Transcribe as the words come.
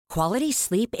Quality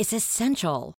sleep is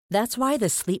essential. That's why the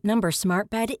Sleep Number Smart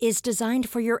Bed is designed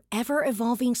for your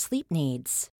ever-evolving sleep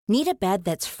needs. Need a bed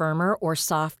that's firmer or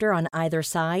softer on either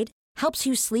side? Helps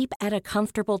you sleep at a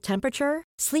comfortable temperature?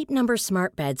 Sleep Number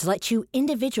Smart Beds let you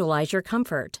individualize your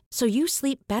comfort, so you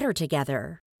sleep better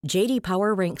together. J.D.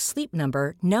 Power ranks Sleep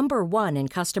Number number 1 in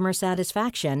customer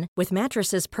satisfaction with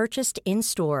mattresses purchased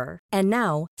in-store. And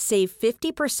now, save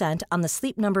 50% on the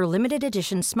Sleep Number Limited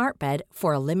Edition Smart Bed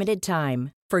for a limited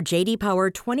time. For J.D. Power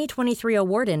 2023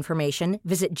 award information,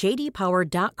 visit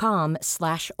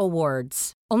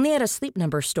jdpower.com/awards. Only at a Sleep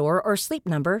Number store or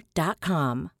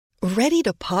sleepnumber.com. Ready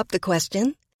to pop the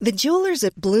question? The jewelers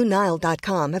at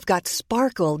BlueNile.com have got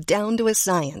sparkle down to a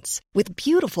science with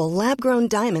beautiful lab-grown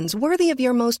diamonds worthy of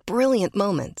your most brilliant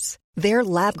moments. Their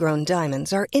lab-grown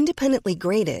diamonds are independently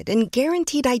graded and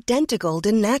guaranteed identical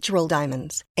to natural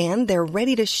diamonds, and they're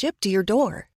ready to ship to your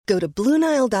door. Go to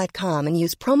BlueNile.com and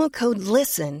use promo code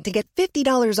LISTEN to get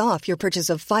 $50 off your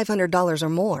purchase of $500 or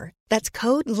more. That's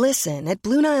code LISTEN at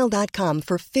BlueNile.com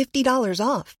for $50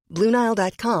 off.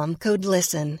 BlueNile.com, code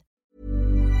LISTEN.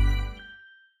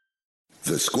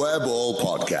 The Square Ball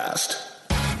Podcast.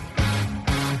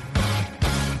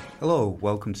 Hello,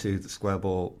 welcome to the Square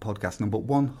Ball Podcast number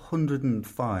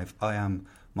 105. I am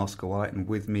Moscow White, and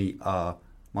with me are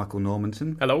Michael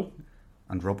Normanton. Hello.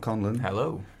 And Rob Conlon.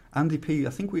 Hello. Andy P, I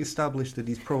think we established that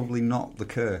he's probably not the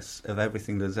curse of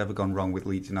everything that has ever gone wrong with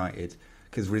Leeds United,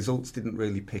 because results didn't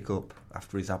really pick up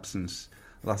after his absence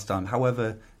last time.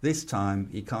 However, this time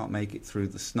he can't make it through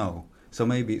the snow. So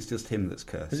maybe it's just him that's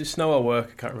cursed. Is it snow or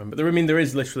work? I can't remember. There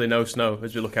is literally no snow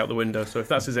as you look out the window, so if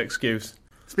that's his excuse.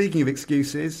 Speaking of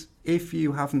excuses, if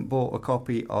you haven't bought a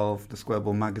copy of the Square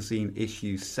Ball magazine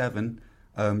issue 7,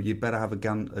 you'd better have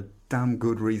a damn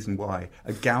good reason why.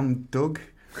 A dug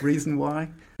reason why.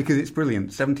 Because it's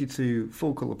brilliant. 72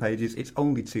 full colour pages. It's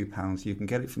only £2. You can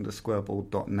get it from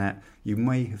thesquareball.net. You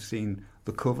may have seen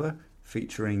the cover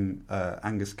featuring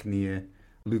Angus Kinnear,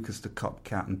 Lucas the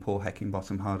Copcat and Paul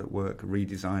Heckingbottom hard at work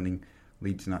redesigning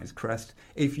Leeds United's crest.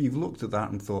 If you've looked at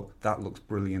that and thought, that looks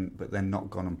brilliant, but then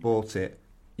not gone and bought it,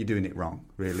 you're doing it wrong,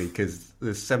 really, because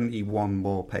there's 71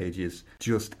 more pages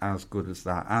just as good as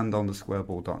that. And on the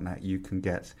squareball.net, you can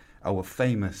get our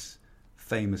famous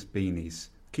beanies.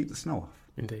 Keep the snow off.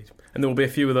 Indeed. And there will be a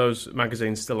few of those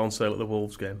magazines still on sale at the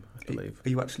Wolves game, I believe. Are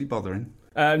you actually bothering?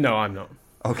 No, I'm not.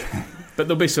 Okay. But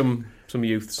there'll be some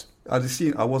youths. I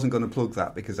wasn't going to plug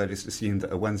that because I just assumed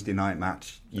that a Wednesday night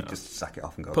match, you just sack it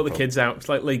off and go. Put the kids out. It's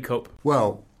like League Cup.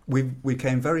 Well, we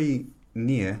came very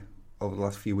near over the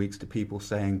last few weeks to people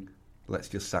saying, let's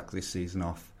just sack this season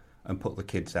off and put the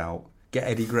kids out. Get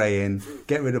Eddie Gray in.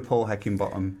 Get rid of Paul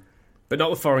Heckingbottom. But not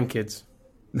the foreign kids.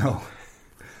 No.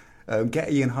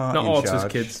 Get Ian Hart not in Orta's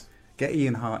charge. Kids. Get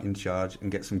Ian Hart in charge and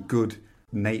get some good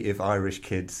native Irish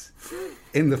kids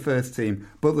in the first team.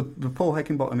 But the Paul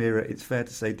Heckingbottom era, it's fair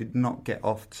to say, did not get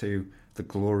off to the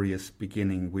glorious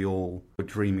beginning we all were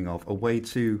dreaming of. Away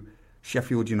to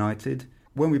Sheffield United.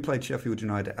 When we played Sheffield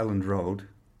United at Elland Road,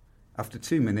 after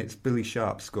 2 minutes, Billy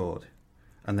Sharp scored.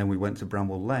 And then we went to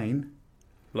Bramwell Lane.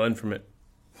 Learn from it.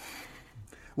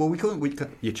 Well, we couldn't.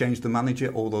 You change the manager,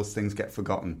 all those things get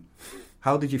forgotten.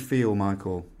 How did you feel,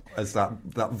 Michael, as that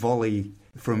volley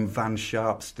from Van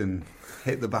Sharpston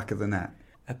hit the back of the net?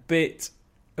 A bit...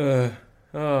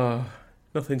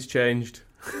 nothing's changed.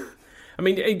 I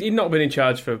mean, he'd not been in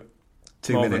charge for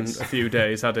 2 more minutes. than a few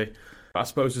days, had he? I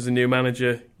suppose as a new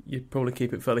manager, you'd probably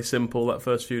keep it fairly simple that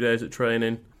first few days at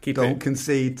training. Don't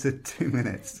concede to 2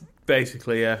 minutes.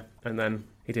 Basically, yeah. And then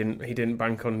he didn't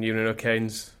bank on Ewan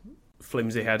O'Kane's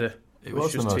flimsy header. It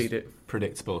was the most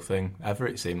predictable thing ever,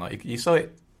 it seemed like. You saw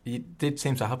it, it did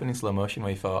seem to happen in slow motion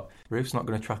where you thought, Roof's not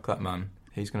going to track that man,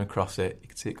 he's going to cross it. You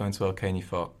could see it going to O'Kane, you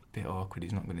thought, a bit awkward,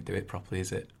 he's not going to do it properly,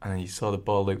 is it? And then you saw the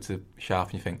ball loop to Sharp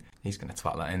and you think, he's going to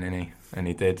twat that in, isn't he? And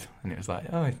he did. And it was like,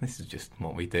 oh, this is just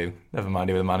what we do. Never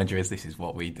mind who the manager is, this is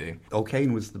what we do.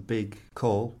 O'Kane was the big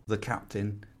call, the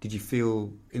captain. Did you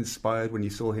feel inspired when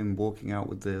you saw him walking out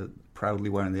with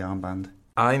proudly wearing the armband?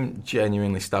 I'm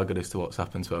genuinely staggered as to what's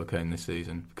happened to O'Kane this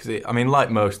season. Because,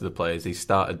 like most of the players, he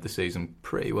started the season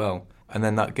pretty well. And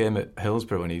then that game at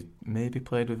Hillsborough when he maybe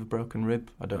played with a broken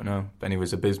rib, I don't know. Then he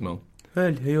was abysmal. Well, are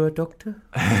you a doctor?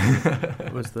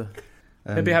 That was the...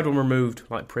 Maybe he had one removed,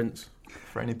 like Prince.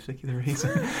 For any particular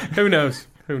reason. Who knows?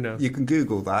 You can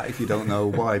Google that if you don't know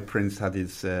why Prince had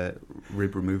his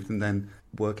rib removed, and then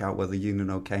work out whether Ewan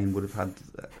O'Kane would have had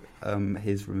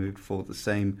his removed for the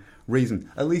same reason.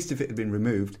 At least if it had been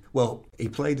removed, well, he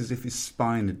played as if his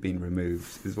spine had been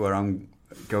removed, is where I'm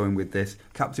going with this.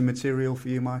 Captain material for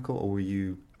you, Michael, or were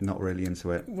you not really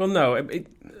into it? Well, no, a bit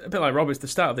like Rob, it's the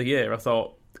start of the year. I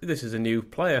thought this is a new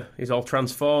player. He's all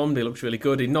transformed. He looks really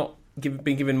good. He'd not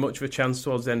been given much of a chance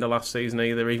towards the end of last season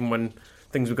either, even when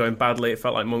things were going badly. It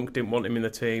felt like Monk didn't want him in the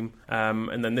team.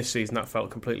 And then this season, that felt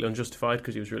completely unjustified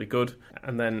because he was really good.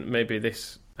 And then maybe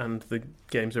this and the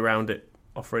games around it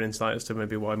offer an insight as to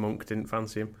maybe why Monk didn't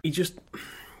fancy him.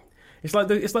 It's like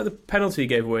the penalty he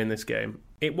gave away in this game.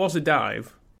 It was a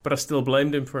dive, but I still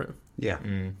blamed him for it. Yeah.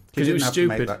 Because it was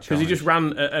stupid. Because he just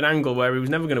ran at an angle where he was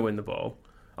never going to win the ball.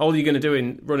 All you're going to do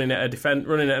in running at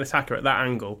an attacker at that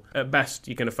angle, at best,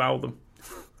 you're going to foul them.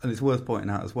 And it's worth pointing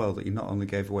out as well that he not only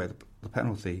gave away the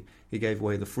penalty, he gave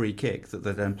away the free kick that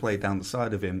they then played down the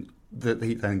side of him that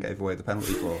he then gave away the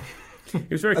penalty for. He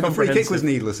was very and the free kick was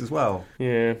needless as well.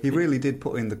 Yeah. He really did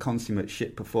put in the consummate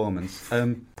shit performance.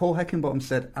 Paul Heckingbottom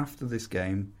said after this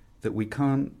game that we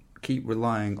can't keep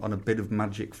relying on a bit of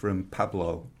magic from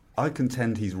Pablo. I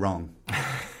contend he's wrong.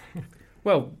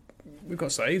 Well, we've got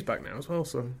Saiz back now as well,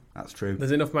 so that's true.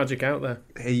 There's enough magic out there.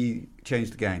 He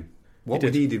changed the game. What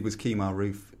we needed was Kemar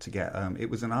Roof to get... it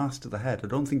was an arse to the head. I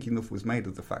don't think enough was made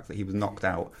of the fact that he was knocked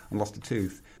out and lost a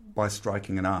tooth by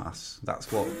striking an arse.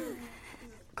 That's what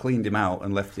cleaned him out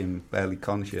and left him barely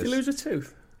conscious. Did he lose a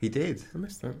tooth? He did. I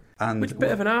missed that. And which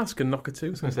bit of an arse can knock a tooth? I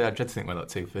was going to say, I dread to think where that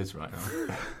tooth is right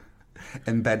now.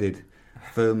 Embedded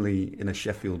firmly in a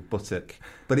Sheffield buttock.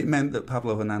 But it meant that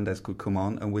Pablo Hernandez could come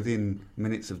on, and within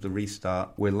minutes of the restart,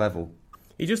 we're level.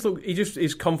 He just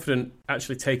is confident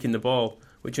actually taking the ball,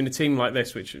 which in a team like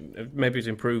this, which maybe has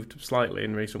improved slightly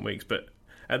in recent weeks, but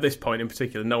at this point in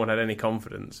particular, no one had any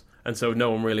confidence, and so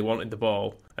no one really wanted the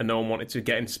ball, and no one wanted to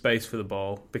get in space for the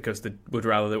ball because they would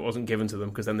rather that it wasn't given to them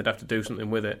because then they'd have to do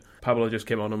something with it. Pablo just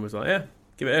came on and was like, yeah,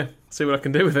 give it here, see what I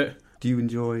can do with it. Do you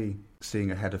enjoy seeing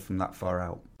a header from that far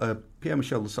out?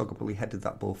 Pierre-Michel Lasogga probably headed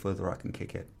that ball further, I can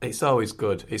kick it. It's always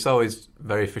good. It's always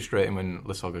very frustrating when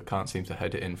Lasogga can't seem to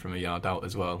head it in from a yard out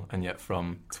as well, and yet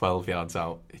from 12 yards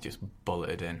out, he just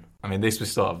bulleted in. I mean, this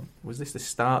was was this the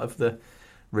start of the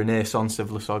renaissance of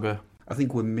Lasogga? I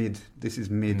think we're this is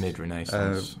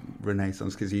mid-renaissance.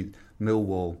 Renaissance, because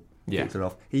Millwall kicked it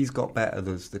off. He's got better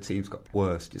as the team's got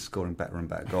worse, just scoring better and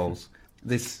better goals.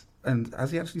 And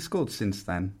has he actually scored since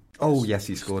then? Oh yes,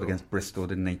 he scored against Bristol,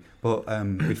 didn't he? But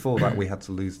before that, we had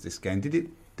to lose this game. Did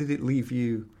it leave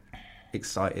you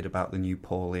excited about the new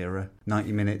Paul era?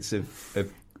 90 minutes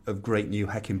of great new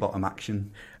Heckingbottom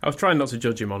action. I was trying not to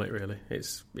judge him on it. Really, it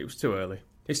was too early.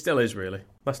 It still is really.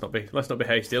 Let's not be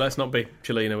hasty. Let's not be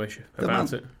Chileno-ish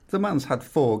about it. The man's had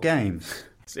 4 games.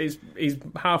 He's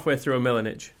halfway through a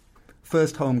Milanic.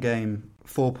 First home game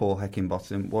for Paul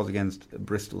Heckingbottom was against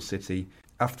Bristol City.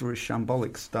 After a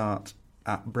shambolic start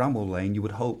at Bramwell Lane, you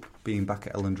would hope, being back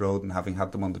at Elland Road and having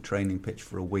had them on the training pitch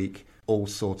for a week, all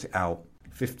sort it out.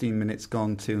 15 minutes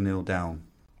gone, 2-0 down.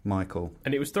 Michael.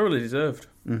 And it was thoroughly deserved.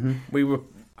 Mm-hmm. We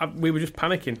were just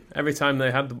panicking every time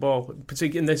they had the ball.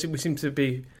 Particularly, we seemed to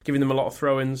be giving them a lot of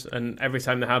throw-ins, and every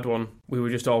time they had one, we were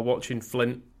just all watching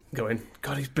Flint going,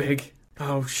 God, he's big.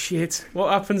 Oh, shit.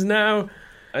 What happens now?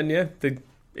 And yeah,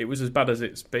 it was as bad as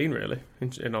it's been, really,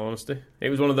 in all honesty. It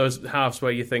was one of those halves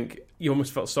where you think you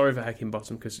almost felt sorry for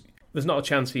Heckingbottom because there's not a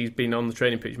chance he's been on the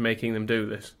training pitch making them do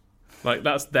this. Like,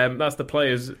 that's them. That's the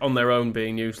players on their own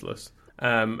being useless.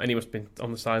 And he must have been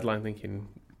on the sideline thinking,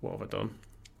 what have I done?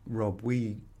 Rob,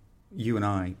 you and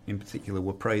I, in particular,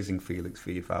 were praising Felix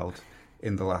Vierveld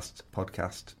in the last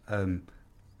podcast.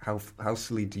 How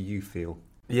silly do you feel?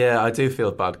 Yeah, I do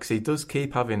feel bad because he does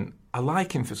keep having... I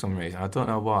like him for some reason. I don't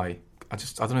know why. I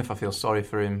don't know if I feel sorry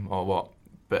for him or what.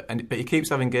 But he keeps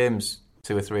having games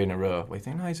 2 or 3 in a row where you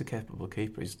think, no, he's a capable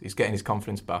keeper. He's getting his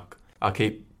confidence back. I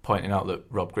keep pointing out that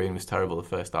Rob Green was terrible the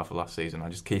first half of last season. I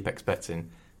just keep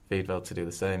expecting Vierveld to do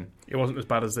the same. It wasn't as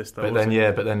bad as this, though. But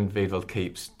then Vierveld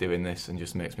keeps doing this and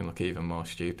just makes me look even more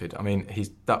stupid. I mean,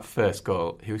 that first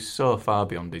goal, he was so far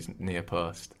beyond his near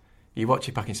post. You watch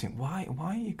it back and you think, why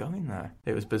are you going there?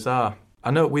 It was bizarre. I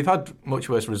know we've had much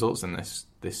worse results than this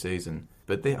season,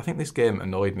 but I think this game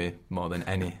annoyed me more than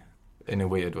any, in a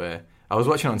weird way. I was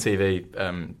watching on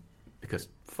TV because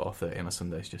 4:30 on a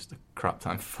Sunday is just a crap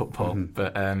time for football,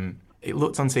 but it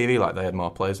looked on TV like they had more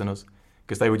players than us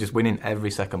because they were just winning every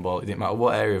second ball. It didn't matter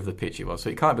what area of the pitch it was, so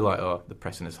it can't be like, oh, they're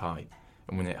pressing us high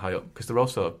and winning it high up because they're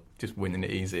also just winning it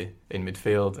easy in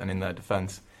midfield and in their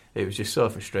defence. It was just so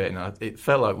frustrating. It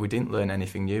felt like we didn't learn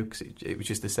anything new because it was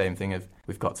just the same thing of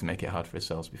we've got to make it hard for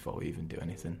ourselves before we even do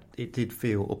anything. It did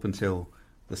feel up until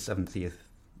the 70th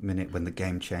minute when the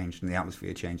game changed and the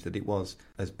atmosphere changed that it was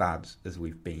as bad as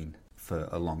we've been for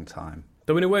a long time.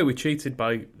 Though in a way we cheated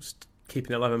by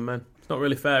keeping 11 men. It's not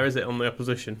really fair, is it, on the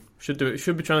opposition? Should be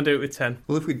trying to do it with 10.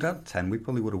 Well, if we'd had 10, we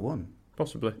probably would have won.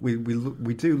 Possibly.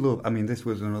 We do love... I mean, this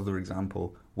was another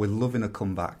example. We're loving a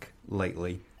comeback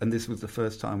lately. And this was the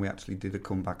first time we actually did a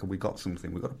comeback and we got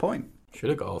something. We got a point. Should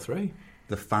have got all three.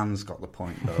 The fans got the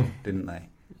point, though, didn't they?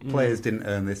 Players didn't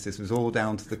earn this. This was all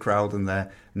down to the crowd and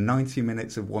their 90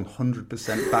 minutes of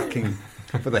 100% backing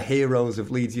for the heroes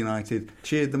of Leeds United.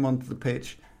 Cheered them onto the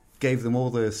pitch, gave them all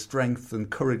the strength and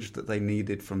courage that they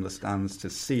needed from the stands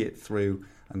to see it through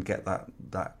and get that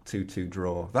 2-2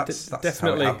 draw. That's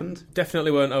definitely how it happened.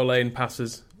 Definitely weren't Olaine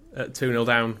passes at 2-0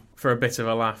 down for a bit of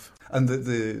a laugh. And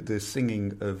the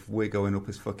singing of "We're going up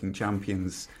as fucking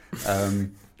champions"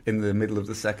 in the middle of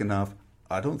the second half,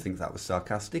 I don't think that was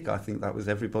sarcastic. I think that was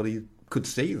everybody could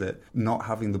see that not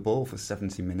having the ball for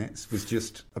 70 minutes was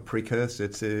just a precursor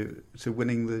to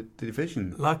winning the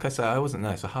division. Like I said, I wasn't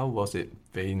there, so how was it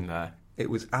being there? It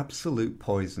was absolute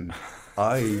poison.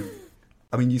 I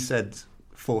mean, you said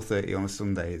 4:30 on a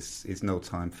Sunday is no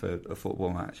time for a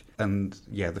football match. And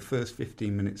yeah, the first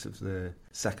 15 minutes of the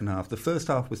second half, the first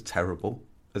half was terrible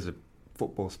as a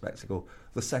football spectacle.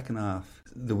 The second half,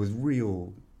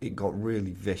 it got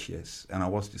really vicious, and I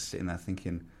was just sitting there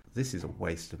thinking, this is a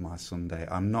waste of my Sunday.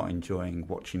 I'm not enjoying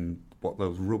watching what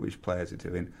those rubbish players are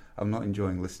doing. I'm not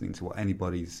enjoying listening to what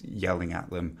anybody's yelling at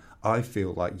them. I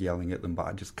feel like yelling at them, but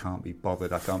I just can't be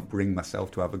bothered. I can't bring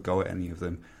myself to have a go at any of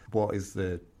them. What is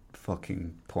the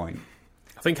fucking point?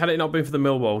 I think had it not been for the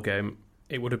Millwall game,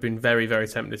 it would have been very, very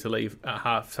tempted to leave at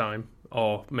half-time,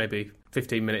 or maybe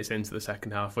 15 minutes into the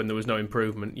second half when there was no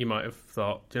improvement. You might have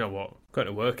thought, do you know what, going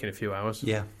to work in a few hours.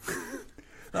 Yeah.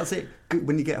 That's it.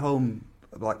 When you get home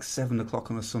like 7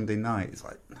 o'clock on a Sunday night, it's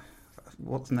like,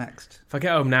 what's next? If I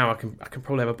get home now, I can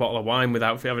probably have a bottle of wine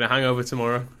without having a hangover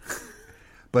tomorrow.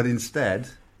 But instead,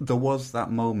 there was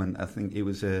that moment. I think it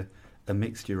was a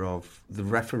mixture of the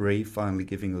referee finally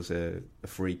giving us a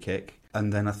free kick,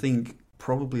 and then I think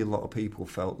probably a lot of people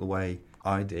felt the way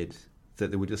I did, that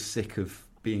they were just sick of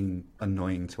being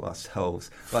annoying to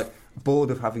ourselves, like bored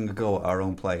of having a go at our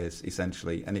own players,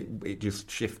 essentially. And it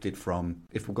just shifted from,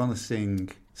 if we're going to sing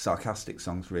sarcastic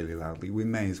songs really loudly, we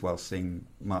may as well sing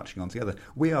Marching On Together.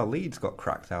 We Are Leeds got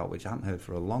cracked out, which I hadn't heard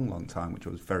for a long, long time, which I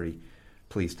was very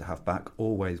pleased to have back.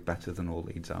 Always better than All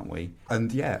Leeds, aren't we?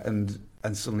 And yeah, and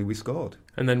suddenly we scored.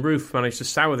 And then Roof managed to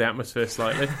sour the atmosphere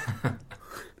slightly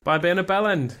by being a bell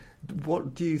end.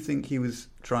 What do you think he was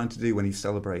trying to do when he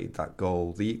celebrated that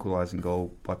goal, the equalising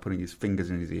goal, by putting his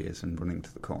fingers in his ears and running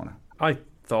to the corner? I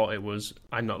thought it was,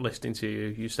 I'm not listening to you,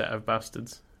 you set of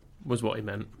bastards, was what he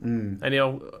meant. Any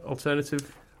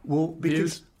alternative Well, because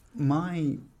views?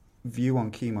 My view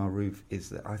on Kemar Roof is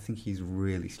that I think he's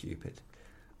really stupid.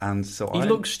 And so he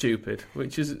looks stupid,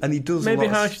 which is and he does maybe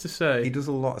harsh to say. He does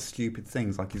a lot of stupid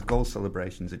things, like his goal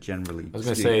celebrations are generally I was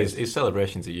going to say, his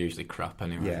celebrations are usually crap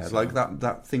anyway. Yeah, so. like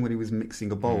that thing when he was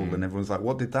mixing a bowl and everyone's like,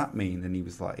 what did that mean? And he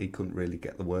was like, he couldn't really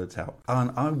get the words out.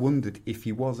 And I wondered if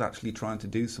he was actually trying to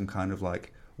do some kind of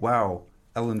like, wow,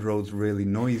 Elland Road's really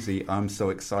noisy, I'm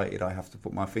so excited I have to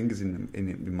put my fingers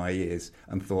in my ears,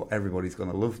 and thought everybody's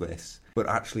going to love this. But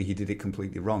actually he did it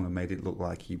completely wrong and made it look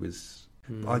like he was...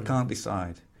 I can't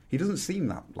decide. He doesn't seem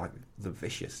that like the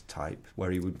vicious type where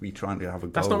he would be trying to have a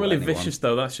go. That's not really at anyone. vicious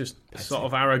though. That's just petty. Sort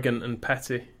of arrogant and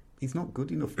petty. He's not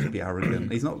good enough to be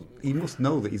arrogant. He's not. He must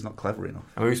know that he's not clever enough.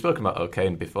 I mean, we've spoken about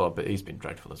O'Kane before, but he's been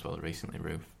dreadful as well recently,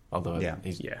 Roof. Although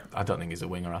I don't think he's a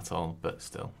winger at all, but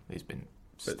still, he's been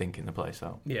stinking the place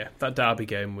out. Yeah, that Derby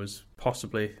game was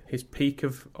possibly his peak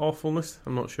of awfulness.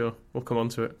 I'm not sure. We'll come on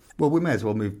to it. Well, we may as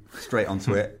well move straight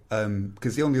onto it,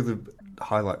 because the only other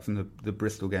highlight from the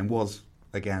Bristol game was,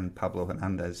 again, Pablo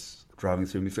Hernandez driving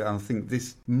through midfield. And I think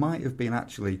this might have been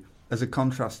actually, as a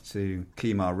contrast to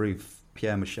Kemar Roof,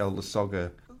 Pierre-Michel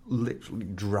Lasogga literally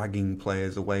dragging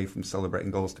players away from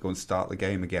celebrating goals to go and start the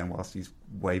game again whilst he's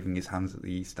waving his hands at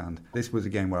the East Stand. This was a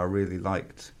game where I really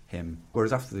liked him.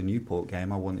 Whereas after the Newport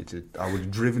game, I would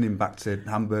have driven him back to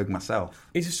Hamburg myself.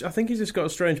 I think he's just got a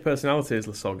strange personality as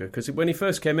Lasogga, because when he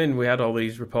first came in, we had all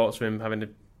these reports of him having a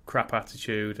crap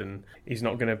attitude and he's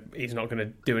not gonna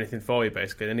do anything for you,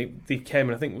 basically. And he came,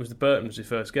 and I think it was the Burton was his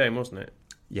first game, wasn't it?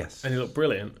 Yes. And he looked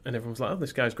brilliant, and everyone was like, "Oh,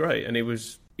 this guy's great." And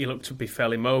he looked to be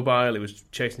fairly mobile. He was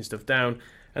chasing stuff down.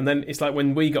 And then it's like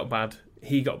when we got bad,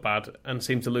 he got bad and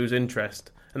seemed to lose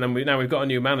interest. And then we've got a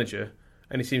new manager,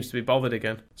 and he seems to be bothered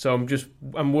again. So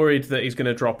I'm worried that he's going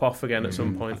to drop off again at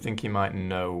some point. I think he might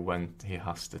know when he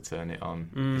has to turn it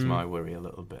on. Is my worry a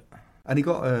little bit. And he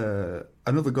got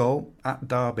another goal at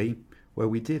Derby where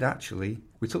we took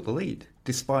the lead,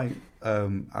 despite,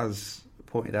 as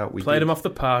pointed out, we played him off the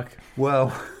park.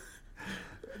 Well,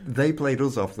 they played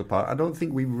us off the park. I don't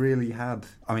think we really had...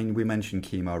 I mean, we mentioned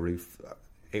Kemar Roof.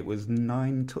 It was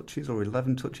 9 touches or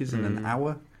 11 touches in an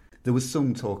hour. There was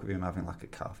some talk of him having like a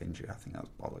calf injury. I think that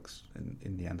was bollocks.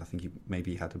 In the end, I think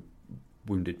he had a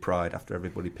wounded pride after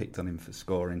everybody picked on him for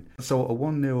scoring. So a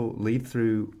 1-0 lead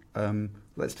through.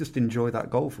 Let's just enjoy that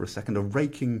goal for a second. A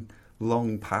raking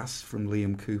long pass from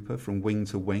Liam Cooper from wing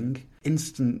to wing.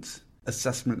 Instant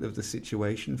assessment of the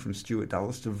situation from Stuart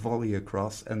Dallas to volley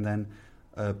across, and then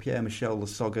Pierre-Michel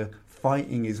Lasogga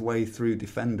fighting his way through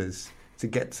defenders to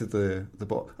get to the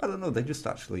ball. I don't know, they just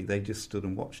stood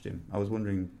and watched him. I was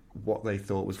wondering what they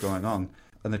thought was going on.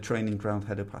 And the training ground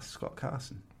header past Scott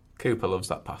Carson. Cooper loves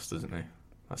that pass, doesn't he?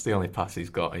 That's the only pass he's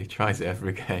got. He tries it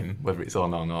every game, whether it's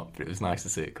on or not, but it was nice to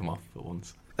see it come off for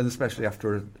once. And especially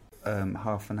after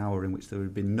half an hour in which there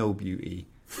had been no beauty,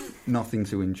 nothing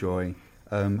to enjoy.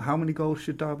 How many goals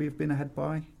should Derby have been ahead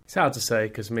by? It's hard to say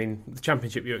because, I mean, the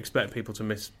Championship, you expect people to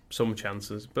miss some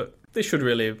chances, but they should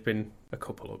really have been a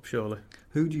couple up, surely.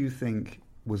 Who do you think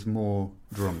was more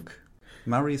drunk?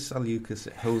 Marius Salukas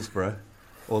at Hillsborough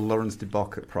or Lawrence de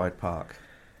Bock at Pride Park?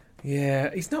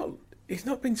 Yeah, he's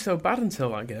not been so bad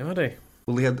until that game, had he?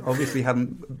 Well, he obviously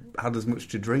hadn't had as much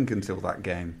to drink until that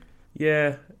game.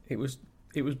 Yeah, it was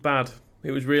bad.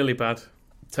 It was really bad.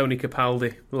 Tony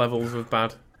Capaldi levels of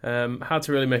bad. Hard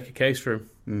to really make a case for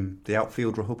him. The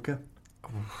outfield Rahubka?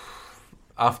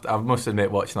 I must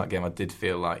admit, watching that game, I did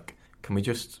feel like, can we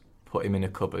just put him in a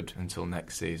cupboard until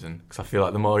next season? Because I feel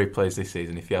like the more he plays this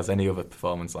season, if he has any other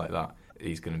performance like that,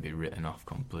 he's going to be written off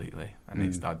completely. And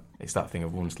it's that thing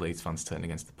of once Leeds fans turn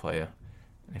against the player,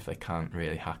 and if they can't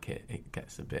really hack it, it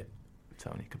gets a bit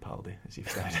Tony Capaldi, as you've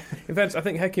said. In fact, I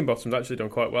think Heckingbottom's actually done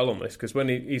quite well on this, because when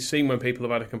he's seen when people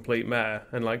have had a complete mare,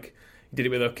 and like he did it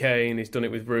with O'Kane, he's done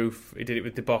it with Roof, he did it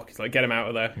with De Bock. He's like, get him out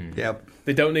of there. Yep.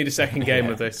 They don't need a second game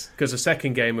of this, because a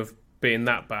second game of being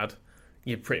that bad,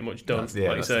 you're pretty much done.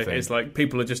 Like you say, it's like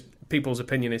people's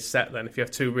opinion is set. Then if you have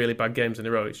two really bad games in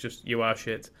a row, it's just you are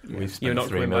shit. We've spent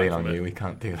 $3 million on you. We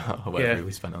can't do that. Or whatever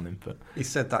we spent on him. But he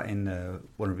said that in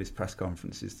one of his press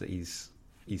conferences that he's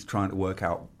trying to work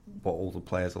out what all the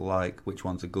players are like, which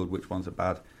ones are good, which ones are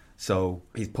bad. So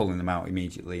he's pulling them out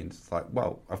immediately, and it's like,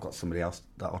 well, I've got somebody else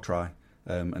that I'll try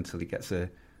until he gets a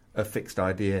fixed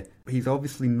idea. He's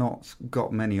obviously not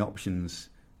got many options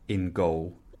in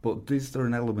goal, but is there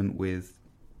an element with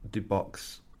De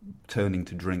Bock's turning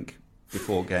to drink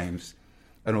before games?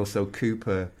 And also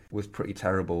Cooper was pretty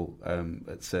terrible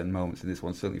at certain moments in this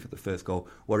one, certainly for the first goal,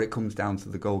 where it comes down to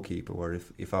the goalkeeper, where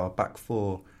if our back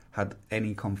four had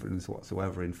any confidence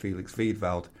whatsoever in Felix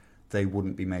Wiedwald, they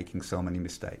wouldn't be making so many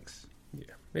mistakes. Yeah,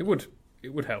 it would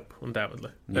help,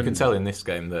 undoubtedly. You can tell in this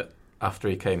game that after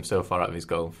he came so far out of his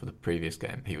goal for the previous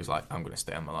game, he was like, I'm going to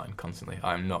stay on my line constantly.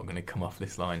 I'm not going to come off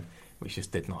this line, which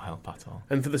just did not help at all.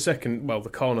 And for the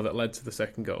corner that led to the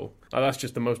second goal, that's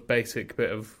just the most basic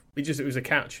bit of... It was a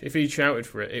catch. If he shouted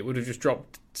for it, it would have just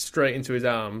dropped straight into his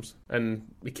arms, and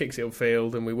he kicks it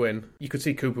upfield and we win. You could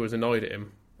see Cooper was annoyed at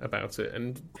him about it,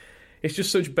 and it's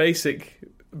just such basic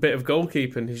bit of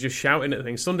goalkeeping. He's just shouting at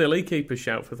things. Sunday League keepers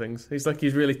shout for things. He's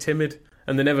really timid,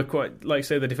 and they never quite, like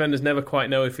say, the defenders never quite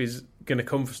know if he's going to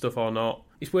come for stuff or not.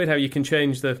 It's weird how you can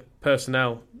change the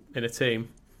personnel in a team,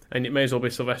 and it may as well be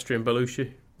Silvestri and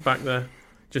Belushi back there,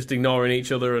 just ignoring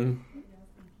each other and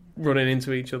running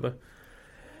into each other.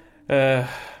 The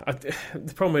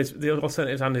problem is the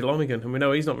alternative is Andy Lonergan, and we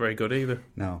know he's not very good either.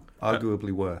 No,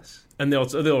 arguably worse. And the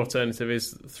alternative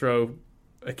is throw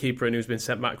a keeper in who's been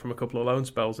sent back from a couple of loan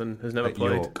spells and has never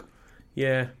played. York.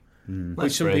 Yeah.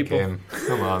 Let's break him.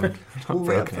 Come on.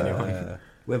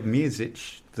 We have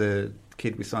Mierzic, the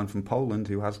kid we signed from Poland,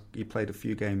 he played a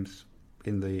few games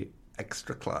in the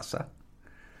Ekstraklasa.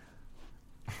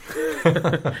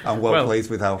 I'm well pleased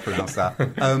with how I pronounced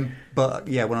that. But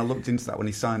yeah, when I looked into that, when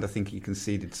he signed, I think he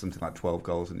conceded something like 12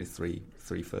 goals in his three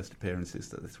first appearances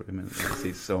that they threw him in the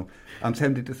season. So I'm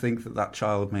tempted to think that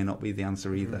child may not be the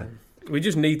answer either. We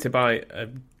just need to buy a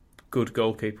good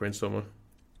goalkeeper in summer.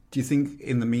 Do you think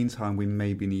in the meantime we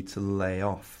maybe need to lay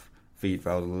off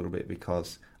Wiedwald a little bit,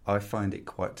 because I find it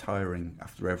quite tiring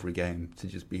after every game to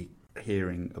just be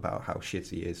hearing about how shit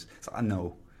he is. So I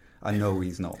know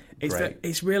he's not great.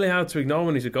 It's really hard to ignore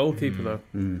when he's a goalkeeper, though.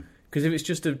 Because if it's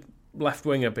just a left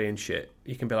winger being shit,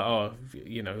 you can be like, oh,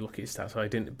 look at his stats. I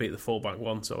didn't beat the fullback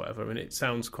once or whatever, and it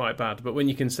sounds quite bad. But when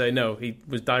you can say, no, he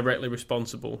was directly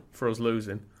responsible for us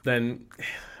losing, then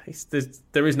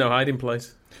there is no hiding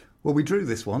place. Well, we drew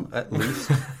this one, at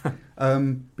least,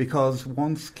 because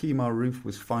once Kemar Roof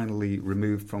was finally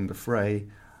removed from the fray,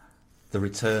 the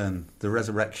return, the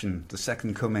resurrection, the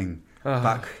second coming,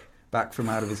 back from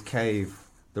out of his cave,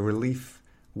 the relief,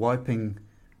 wiping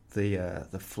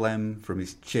the phlegm from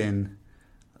his chin,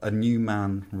 a new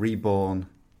man, reborn,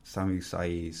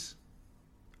 Saiz.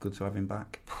 Good to have him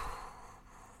back.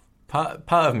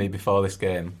 Part of me before this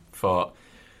game thought,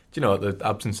 do you know, the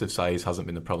absence of Saiz hasn't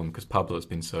been the problem because Pablo's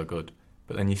been so good.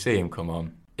 But then you see him come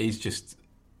on, he's just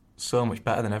so much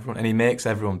better than everyone, and he makes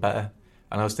everyone better.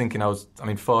 And I was thinking,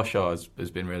 Forshaw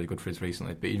has been really good for us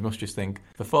recently, but you must just think,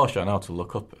 for Forshaw now to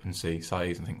look up and see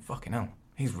Saiz and think, fucking hell,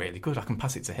 he's really good, I can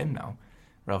pass it to him now,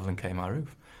 rather than Kemar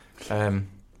Roof.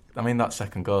 That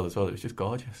second goal as well, it was just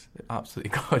gorgeous.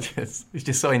 Absolutely gorgeous. It's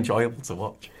just so enjoyable to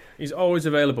watch. He's always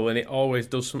available and he always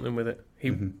does something with it.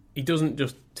 He doesn't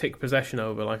just tick possession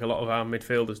over like a lot of our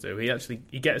midfielders do.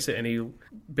 He gets it and he'll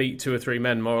beat 2 or 3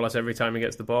 men more or less every time he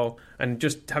gets the ball. And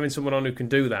just having someone on who can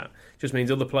do that just means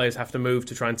other players have to move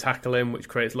to try and tackle him, which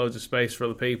creates loads of space for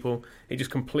other people. It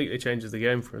just completely changes the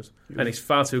game for us. And he's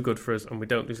far too good for us and we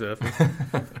don't deserve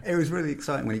him. It was really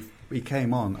exciting when he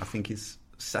came on. I think his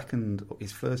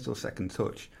first or second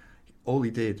touch, all he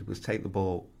did was take the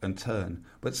ball and turn.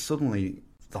 But suddenly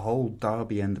the whole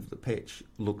Derby end of the pitch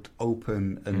looked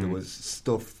open and there was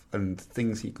stuff and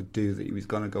things he could do that he was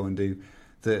going to go and do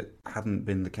that hadn't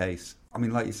been the case. I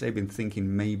mean, like you say, been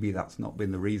thinking maybe that's not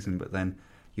been the reason, but then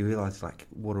you realise like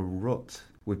what a rut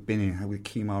we've been in with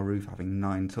Kemar Roof having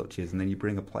 9 touches, and then you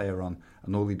bring a player on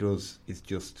and all he does is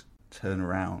just turn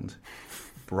around,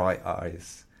 bright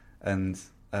eyes, and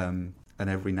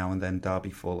every now and then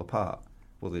Derby fall apart.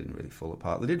 Well, they didn't really fall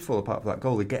apart. They did fall apart for that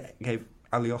goal. They gave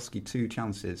Alioski 2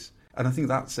 chances. And I think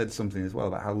that said something as well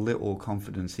about how little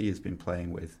confidence he has been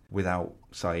playing with without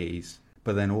Saiz.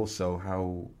 But then also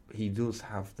how he does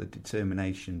have the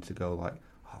determination to go like,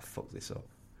 oh, fuck this up.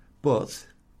 But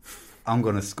I'm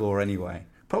going to score anyway.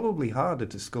 Probably harder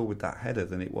to score with that header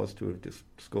than it was to have just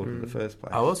scored in the first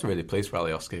place. I was really pleased for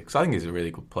Alioski because I think he's a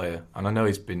really good player. And I know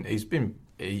he's been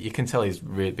you can tell he's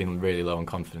been really low on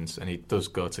confidence and he does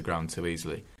go to ground too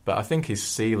easily. But I think his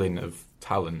ceiling of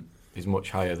talent is much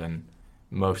higher than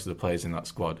most of the players in that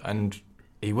squad. And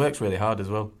he works really hard as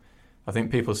well. I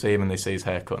think people see him and they see his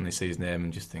haircut and they see his name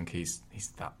and just think he's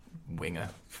that winger,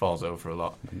 falls over a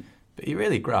lot. Mm-hmm. But he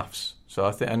really grafts. So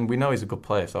I think, and we know he's a good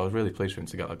player, so I was really pleased for him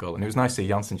to get that goal. And it was nice to see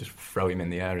Janssen just throw him in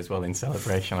the air as well in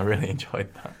celebration. I really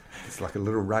enjoyed that. It's like a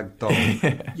little rag doll.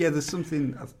 Yeah, there's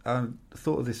something, I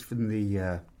thought of this from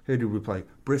the, who did we play?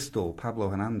 Bristol, Pablo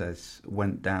Hernandez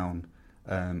went down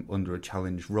under a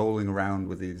challenge, rolling around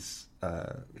with his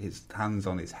hands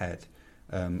on his head.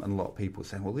 And a lot of people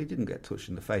saying, well, he didn't get touched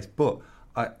in the face. But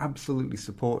I absolutely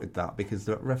supported that because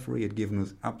the referee had given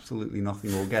us absolutely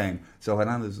nothing all game. So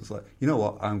Hernandez was like, you know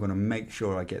what, I'm going to make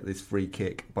sure I get this free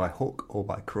kick by hook or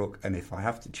by crook, and if I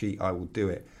have to cheat, I will do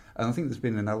it. And I think there's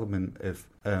been an element of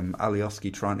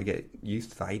Alioski trying to get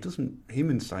used to that. Him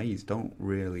and Saiz don't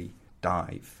really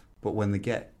dive, but when they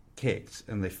get kicked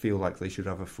and they feel like they should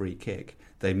have a free kick,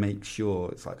 they make sure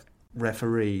it's like,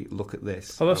 referee, look at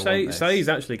this. Although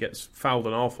Saiz actually gets fouled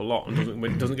an awful lot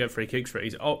and doesn't get free kicks for it.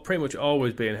 He's pretty much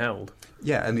always being held.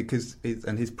 Yeah, and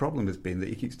his problem has been that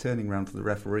he keeps turning around to the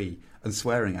referee and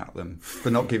swearing at them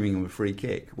for not giving him a free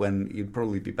kick when you'd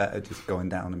probably be better just going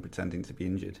down and pretending to be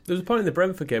injured. There was a point in the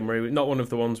Brentford game where not one of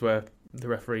the ones where the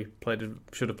referee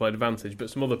should have played advantage, but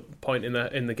some other point in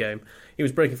the game, he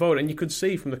was breaking forward, and you could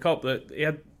see from the cop that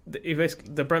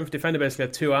the Brentford defender basically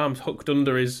had 2 arms hooked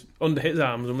under his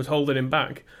arms and was holding him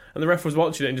back, and the ref was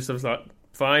watching it and just was like,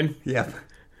 fine, yeah,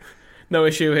 no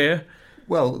issue here.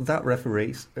 Well, that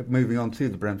referee, moving on to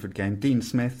the Brentford game, Dean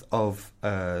Smith of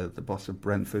the boss of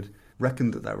Brentford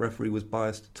reckoned that referee was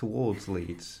biased towards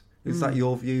Leeds. Is that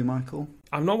your view, Michael?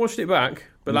 I've not watched it back,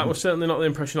 but that was certainly not the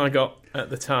impression I got at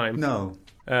the time. No.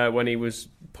 When he was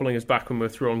pulling us back when we were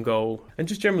through on goal and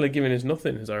just generally giving us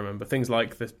nothing, as I remember. Things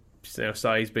like the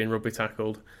Saiz being rugby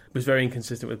tackled was very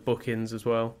inconsistent with bookings as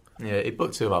well. Yeah, he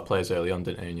booked 2 of our players early on,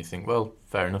 didn't he? And you think, well,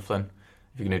 fair enough then.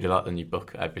 If you're going to do that, then you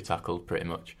book every tackle pretty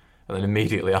much. And then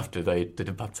immediately after they did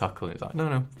a bad tackle, it's like,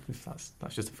 no,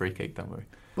 that's just a free kick, don't worry.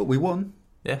 But we won.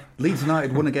 Yeah. Leeds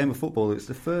United won a game of football. It's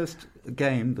the first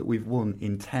game that we've won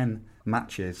in 10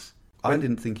 matches. I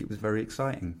didn't think it was very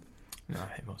exciting. No,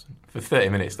 it wasn't. For 30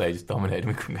 minutes they just dominated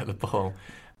and we couldn't get the ball.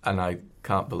 And I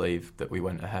can't believe that we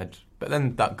went ahead. But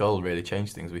then that goal really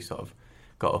changed things. We sort of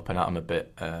got up and at them a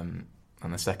bit. And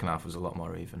the second half was a lot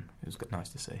more even. It was nice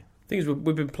to see. The thing is,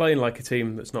 we've been playing like a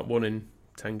team that's not won in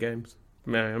 10 games.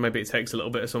 Maybe it takes a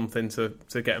little bit of something to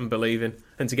get them believing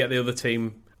and to get the other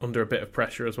team under a bit of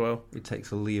pressure as well. It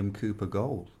takes a Liam Cooper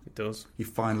goal. It does. He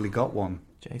finally got one.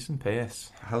 Jason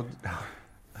Pearce.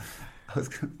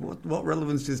 What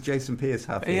relevance does Jason Pearce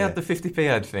have? He had the 50p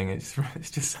ad thing. It's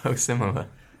just so similar.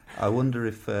 I wonder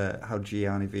if how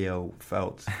Gianni Vio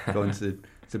felt going to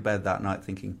bed that night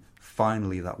thinking,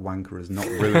 finally that wanker has not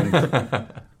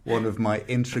ruined one of my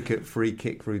intricate free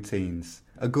kick routines.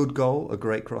 A good goal, a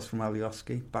great cross from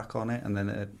Alioski, back on it, and then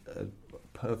a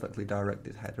perfectly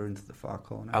directed header into the far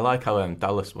corner. I like how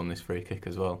Dallas won this free kick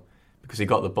as well, because he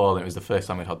got the ball and it was the first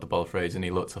time he'd had the ball for ages, and he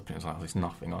looked up and it was like, there's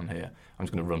nothing on here. I'm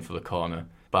just going to run for the corner,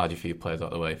 barge a few players out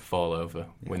of the way, fall over,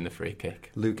 win the free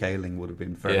kick. Luke Ayling would have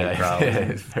been very proud. Yeah,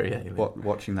 it's very Ayling.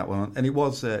 Watching that one. And it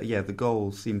was, the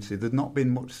goal seemed to... There'd not been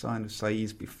much sign of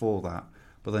Saiz before that,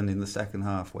 but then in the second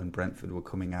half when Brentford were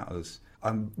coming at us,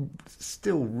 I'm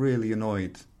still really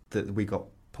annoyed that we got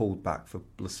pulled back for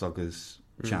Lasogga's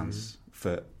chance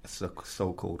for a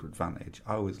so-called advantage.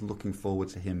 I was looking forward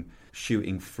to him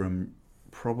shooting from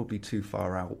probably too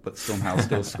far out, but somehow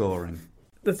still scoring.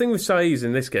 The thing with Saiz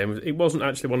in this game, it wasn't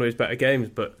actually one of his better games,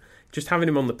 but just having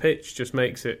him on the pitch just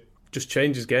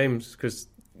changes games, because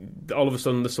all of a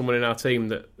sudden there's someone in our team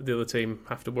that the other team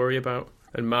have to worry about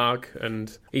and mark,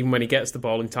 and even when he gets the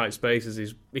ball in tight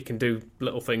spaces, he can do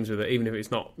little things with it, even if it's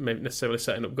not necessarily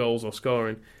setting up goals or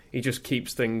scoring. He just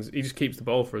keeps the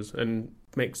ball for us and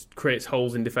creates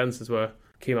holes in defences where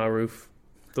Kemar Roof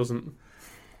doesn't.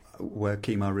 Where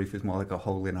Kemar Roof is more like a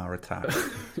hole in our attack.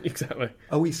 Exactly.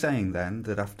 Are we saying then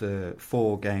that after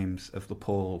 4 games of the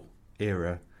Paul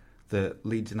era, that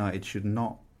Leeds United should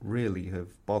not really have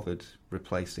bothered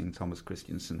replacing Thomas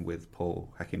Christiansen with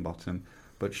Paul Heckingbottom,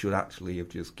 but should actually have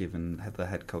just given the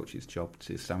head coach's job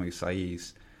to Samu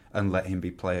Saiz and let him be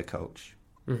player coach?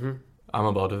 Mm-hmm. I'm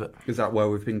on board with it. Is that where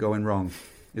we've been going wrong?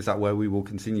 Is that where we will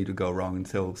continue to go wrong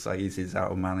until Saiz is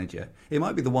out of manager? It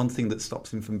might be the one thing that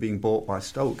stops him from being bought by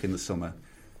Stoke in the summer.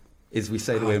 Is we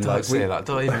say to him, don't say that.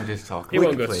 Don't even just talk. He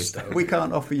won't go to Stoke. We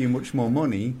can't offer you much more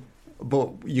money,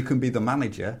 but you can be the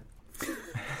manager.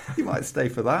 You might stay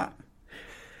for that.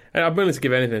 I'm willing to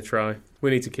give anything a try.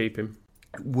 We need to keep him.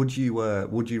 Would you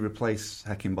replace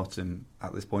Heckingbottom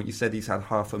at this point? You said he's had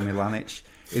half a Milanic.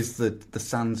 Is the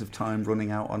sands of time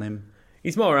running out on him?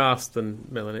 He's more arsed than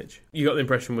Milanic. You got the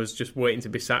impression was just waiting to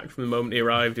be sacked from the moment he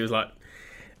arrived. He was like,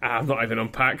 I'm not even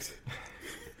unpacked. I'm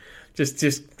just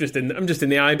in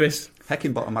the Ibis.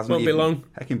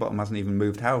 Heckingbottom hasn't even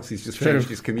moved house. He's just finished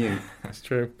his commute. That's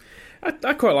true.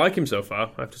 I quite like him so far,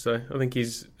 I have to say. I think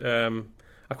he's...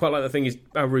 I quite like the thing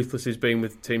how ruthless he's been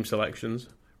with team selections.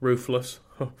 Ruthless.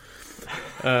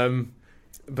 Getting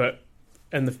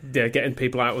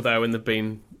people out of there when they've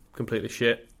been completely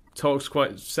shit. Talks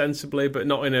quite sensibly, but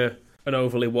not in an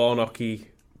overly Warnocky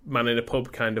man in a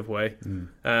pub kind of way.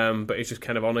 But he's just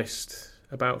kind of honest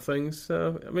about things.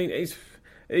 So, I mean,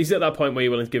 he's at that point where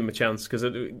you're willing to give him a chance, because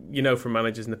from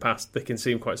managers in the past, they can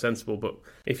seem quite sensible, but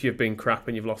if you've been crap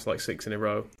and you've lost like 6 in a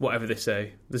row, whatever they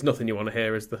say, there's nothing you want to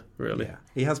hear, is there, really? Yeah.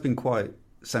 He has been quite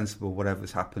sensible,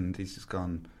 whatever's happened. He's just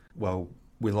gone, well,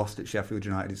 we lost at Sheffield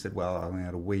United. He said, well, I only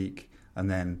had a week. And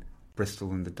then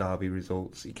Bristol and the Derby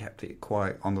results, he kept it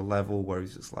quite on the level, where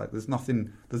he's just like, there's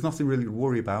nothing really to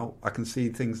worry about. I can see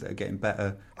things that are getting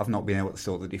better. I've not been able to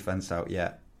sort the defence out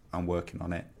yet. I'm working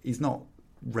on it. He's not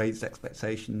raised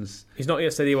expectations. He's not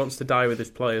yet said he wants to die with his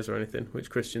players or anything, which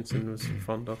Christensen was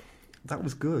fond of. That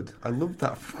was good. I loved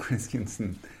that from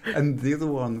Christensen. And the other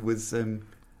one was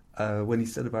when he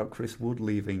said about Chris Wood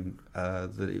leaving,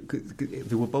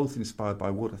 they were both inspired by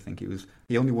Wood, I think.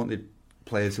 He only wanted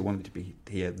players who wanted to be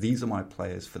here. These are my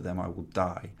players, for them I will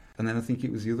die. And then I think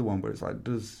it was the other one where it's like,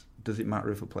 does it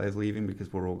matter if a player's leaving,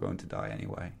 because we're all going to die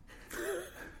anyway?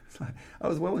 I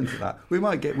was well into that. We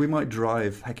might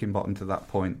drive Heckingbottom to that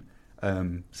point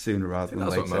sooner rather than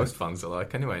later. That's what most fans are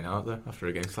like anyway now, after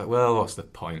a game. It's like, well, what's the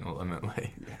point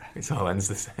ultimately? Yeah. It all ends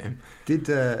the same.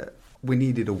 We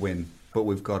needed a win, but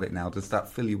we've got it now. Does that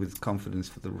fill you with confidence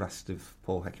for the rest of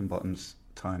Paul Heckingbottom's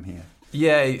time here?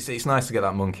 Yeah, it's nice to get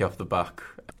that monkey off the back.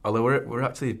 Although we're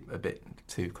actually a bit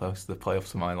too close to the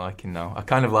playoffs for my liking now. I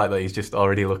kind of like that he's just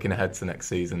already looking ahead to next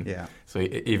season. Yeah. So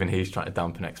even he's trying to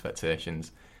dampen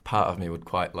expectations. Part of me would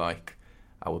quite like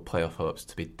our playoff hopes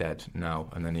to be dead now,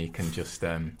 and then he can just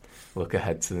look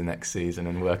ahead to the next season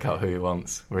and work out who he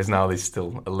wants. Whereas now there's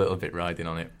still a little bit riding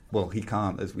on it. Well, he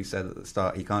can't, as we said at the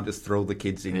start, he can't just throw the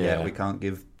kids in yet. We can't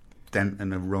give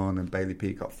Denton a run and Bailey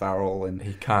Peacock Farrell. And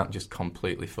he can't just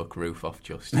completely fuck Roof off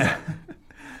just yet.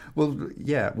 Well,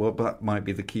 that might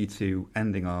be the key to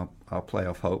ending our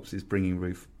playoff hopes, is bringing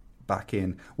Roof back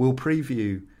in. We'll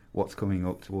preview what's coming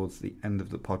up towards the end of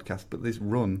the podcast, but this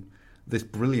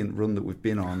brilliant run that we've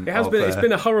been on... It's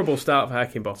been a horrible start for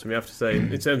Heckingbottom, you have to say,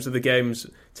 in terms of the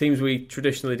teams we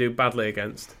traditionally do badly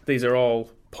against. These are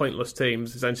all pointless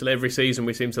teams. Essentially, every season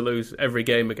we seem to lose every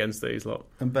game against these lot.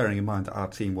 And bearing in mind that our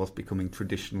team was becoming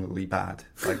traditionally bad,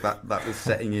 like that was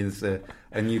setting in as a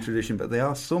new tradition, but they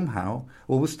are somehow...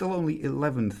 Well, we're still only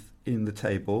 11th in the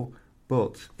table,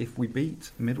 But if we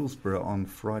beat Middlesbrough on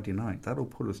Friday night, that'll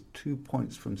put us 2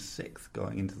 points from 6th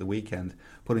going into the weekend,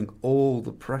 putting all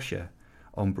the pressure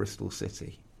on Bristol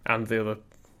City. And the other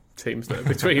teams that are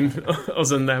between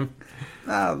us and them.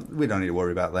 We don't need to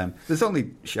worry about them. There's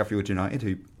only Sheffield United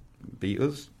who beat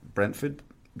us, Brentford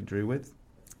we drew with.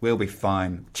 We'll be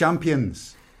fine.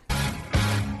 Champions!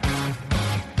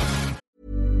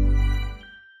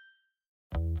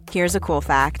 Here's a cool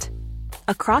fact.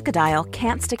 A crocodile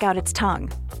can't stick out its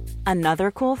tongue.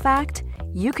 Another cool fact,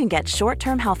 you can get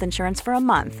short-term health insurance for a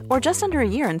month or just under a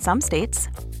year in some states.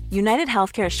 United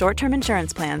Healthcare short-term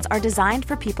insurance plans are designed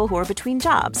for people who are between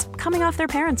jobs, coming off their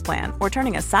parents' plan, or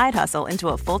turning a side hustle into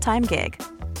a full-time gig.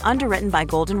 Underwritten by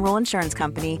Golden Rule Insurance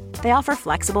Company, they offer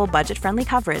flexible, budget-friendly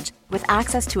coverage with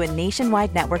access to a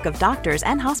nationwide network of doctors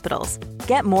and hospitals.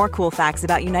 Get more cool facts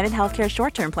about United Healthcare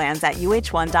short-term plans at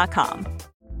uh1.com.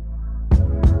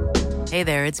 Hey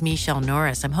there, it's Michelle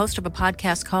Norris. I'm host of a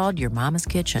podcast called Your Mama's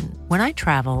Kitchen. When I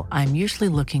travel, I'm usually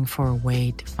looking for a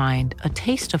way to find a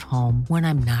taste of home when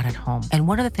I'm not at home. And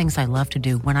one of the things I love to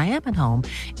do when I am at home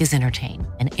is entertain.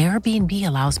 And Airbnb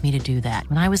allows me to do that.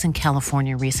 When I was in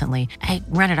California recently, I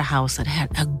rented a house that had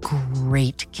a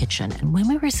great kitchen. And when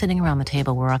we were sitting around the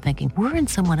table, we were all thinking, we're in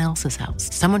someone else's house.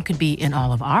 Someone could be in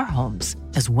all of our homes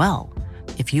as well.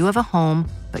 If you have a home,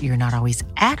 but you're not always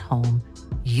at home,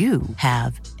 you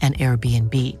have an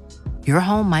Airbnb. Your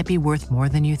home might be worth more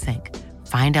than you think.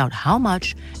 Find out how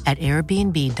much at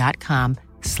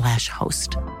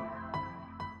airbnb.com/host.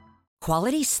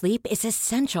 Quality sleep is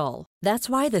essential. That's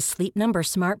why the Sleep Number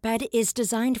Smart Bed is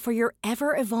designed for your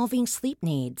ever-evolving sleep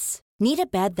needs. Need a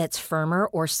bed that's firmer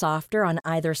or softer on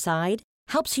either side?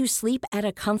 Helps you sleep at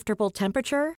a comfortable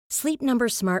temperature? Sleep Number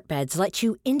Smart Beds let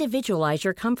you individualize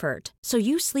your comfort, so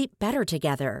you sleep better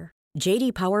together.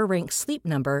 J.D. Power ranks Sleep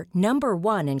Number number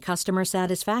 1 in customer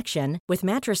satisfaction with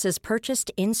mattresses purchased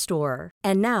in-store.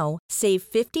 And now, save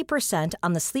 50%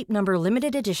 on the Sleep Number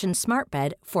Limited Edition Smart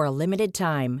Bed for a limited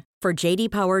time. For J.D.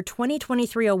 Power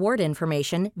 2023 award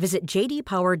information, visit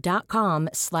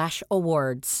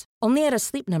jdpower.com/awards. Only at a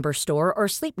Sleep Number store or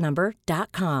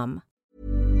sleepnumber.com.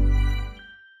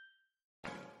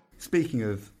 Speaking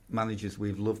of managers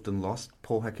we've loved and lost,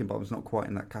 Paul Heckingbottom's not quite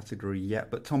in that category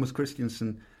yet, but Thomas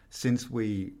Christiansen, since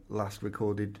we last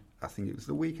recorded, I think it was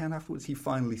the weekend afterwards, he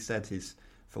finally said his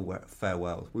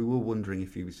farewell. We were wondering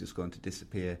if he was just going to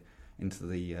disappear into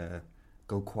the,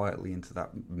 go quietly into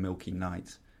that milky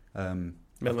night.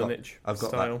 Milanic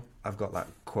style. I've got that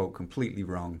quote completely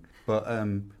wrong, but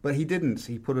he didn't.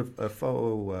 He put a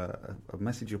photo, a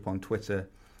message up on Twitter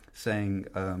saying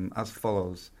as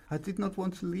follows: "I did not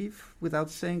want to leave without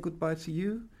saying goodbye to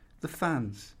you, the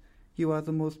fans. You are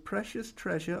the most precious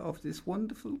treasure of this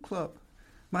wonderful club.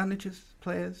 Managers,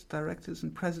 players, directors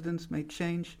and presidents may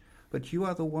change, but you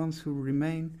are the ones who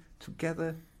remain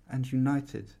together and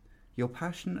united. Your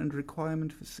passion and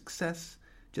requirement for success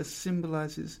just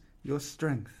symbolizes your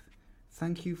strength.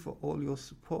 Thank you for all your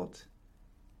support.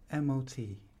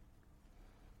 MOT."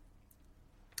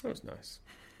 That was nice.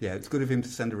 Yeah, it's good of him to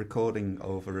send a recording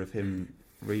over of him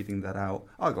reading that out.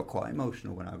 I got quite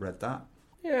emotional when I read that.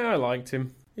 Yeah, I liked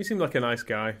him. He seemed like a nice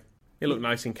guy. He looked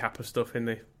nice in Kappa stuff in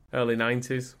the early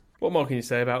 90s. What more can you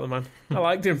say about the man? I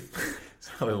liked him.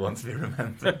 So he'll want to be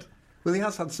remembered. Well, he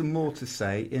has had some more to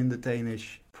say. In the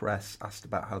Danish press, asked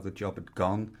about how the job had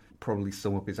gone, probably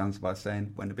sum up his answer by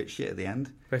saying, went a bit shit at the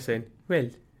end. By saying, well.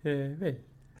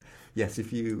 Yes,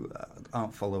 if you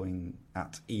aren't following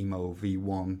at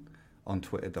emo_v1 on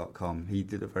twitter.com, he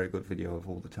did a very good video of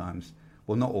all the times.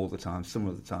 Well, not all the times, some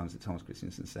of the times that Thomas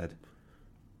Christiansen said.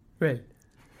 Well.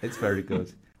 It's very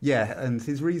good. Yeah, and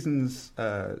his reasons,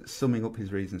 summing up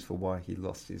his reasons for why he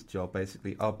lost his job,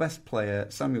 basically, our best player,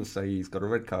 Samuel Saiz, got a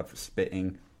red card for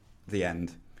spitting. The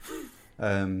end.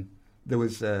 There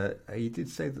was, he did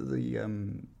say that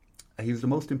he was the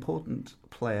most important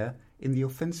player in the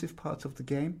offensive part of the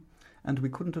game, and we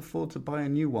couldn't afford to buy a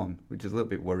new one, which is a little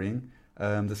bit worrying.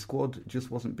 The squad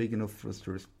just wasn't big enough for us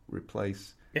to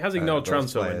replace. It has ignored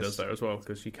transfer windows there as well,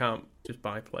 because you can't just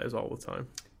buy players all the time.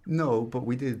 No, but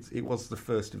we did. It was the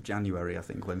 1st of January, I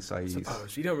think, when Saiz...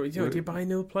 Suppose. You do you buy a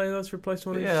new player that's replaced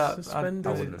one who's suspended?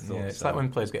 I wouldn't have thought it's like when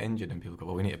players get injured and people go,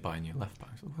 well, we need to buy a new left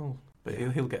back. So, well, but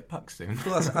he'll get back soon.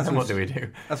 Well, and what do we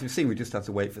do? As we've seen, we just had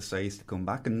to wait for Saiz to come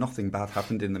back, and nothing bad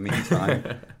happened in the meantime.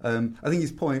 I think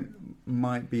his point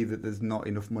might be that there's not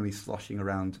enough money sloshing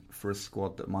around for a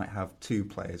squad that might have 2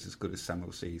 players as good as Samuel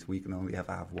Saiz. We can only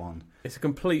ever have 1. It's a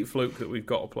complete fluke that we've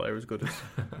got a player as good as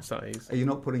Saiz. Are you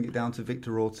not putting it down to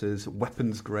Victor Orta's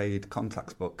weapons-grade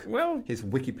contacts book? Well, his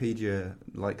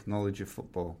Wikipedia-like knowledge of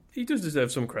football. He does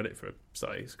deserve some credit for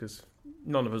Saiz, because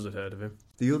none of us had heard of him.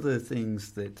 The other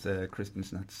things that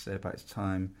Christensen had to say about his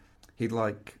time, he'd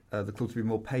like the club to be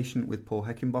more patient with Paul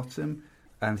Heckingbottom,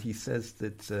 and he says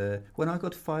that when I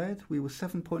got fired, we were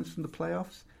 7 points from the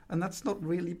playoffs, and that's not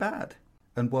really bad.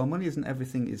 And while money isn't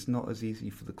everything, it's not as easy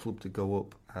for the club to go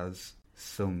up as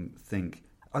some think.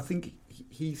 I think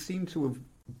he seemed to have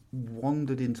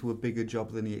wandered into a bigger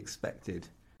job than he expected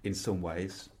in some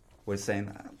ways. We're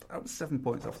saying, I was 7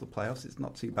 points off the playoffs, it's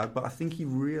not too bad. But I think he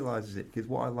realises it, because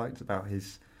what I liked about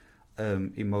his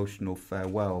emotional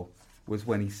farewell was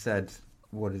when he said,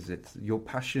 what is it? Your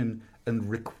passion and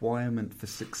requirement for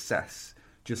success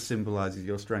just symbolises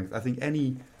your strength. I think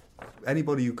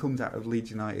anybody who comes out of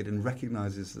Leeds United and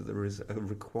recognises that there is a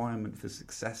requirement for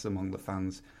success among the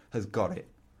fans has got it.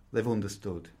 They've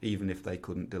understood, even if they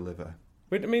couldn't deliver.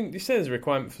 I mean, you say there's a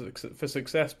requirement for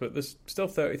success, but there's still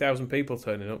 30,000 people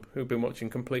turning up who've been watching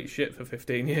complete shit for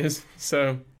 15 years.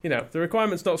 So, the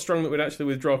requirement's not strong that we'd actually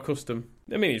withdraw custom.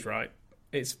 I mean, he's right.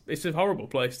 It's a horrible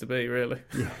place to be, really.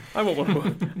 Yeah. I won't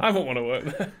want to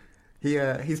work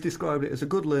there. He's described it as a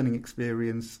good learning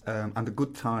experience and a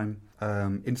good time.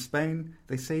 In Spain,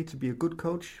 they say to be a good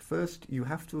coach, first you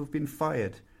have to have been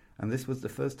fired. And this was the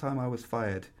first time I was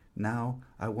fired. Now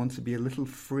I want to be a little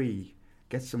free,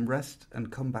 get some rest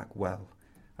and come back well.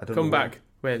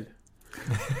 Well.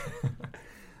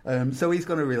 So he's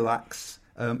going to relax.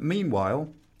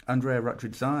 Meanwhile, Andrea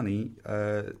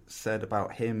Radrizzani said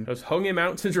about him... Has hung him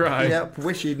out to dry. Yep,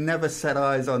 wish he'd never set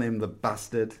eyes on him, the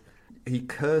bastard. He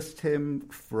cursed him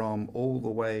from all the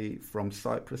way from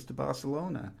Cyprus to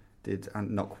Barcelona.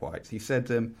 And not quite. He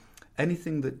said,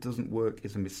 anything that doesn't work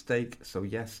is a mistake, so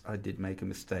yes, I did make a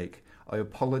mistake. I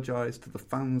apologise to the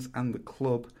fans and the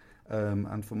club,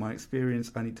 and for my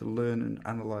experience, I need to learn and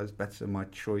analyse better my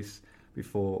choice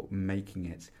before making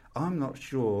it. I'm not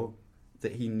sure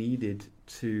that he needed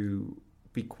to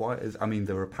be quite as... I mean,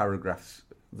 there are paragraphs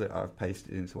that I've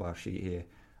pasted into our sheet here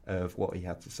of what he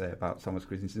had to say about Thomas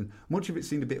Christensen. Much of it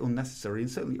seemed a bit unnecessary, and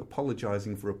certainly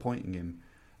apologising for appointing him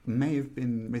may have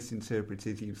been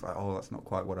misinterpreted. He was like, oh, that's not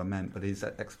quite what I meant, but his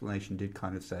explanation did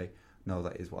kind of say, no,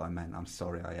 that is what I meant. I'm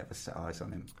sorry I ever set eyes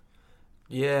on him.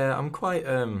 Yeah, I'm quite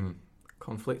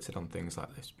conflicted on things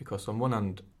like this, because on one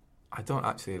hand, I don't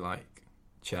actually like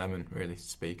chairman really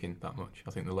speaking that much.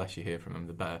 I think the less you hear from him,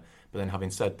 the better. But then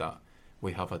having said that,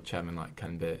 we have had chairmen like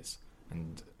Ken Bates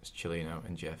and Chilino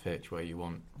and JFH where you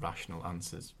want rational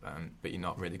answers, but you're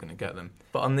not really going to get them.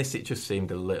 But on this, it just seemed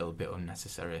a little bit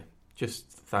unnecessary. Just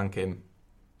thank him,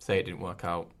 say it didn't work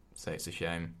out, say it's a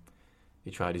shame.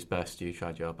 He tried his best, you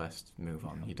tried your best, move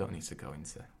on. You don't need to go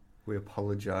into... We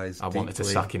apologise I wanted to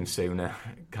sack him sooner,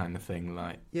 kind of thing.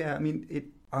 Yeah, I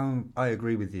mean, I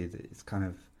agree with you that it's kind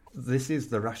of... This is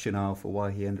the rationale for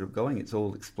why he ended up going. It's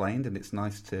all explained and it's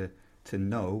nice to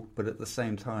know, but at the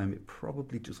same time, it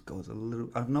probably just goes a little...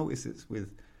 I've noticed this with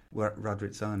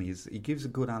Radrizzani, is he gives a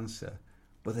good answer,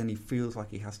 but then he feels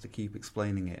like he has to keep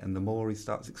explaining it, and the more he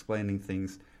starts explaining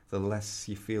things, the less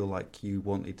you feel like you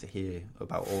wanted to hear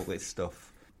about all this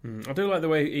stuff. I do like the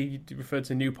way he referred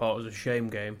to Newport as a shame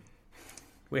game.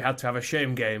 We had to have a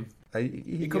shame game.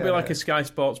 It could be like a Sky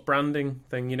Sports branding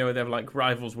thing, they have like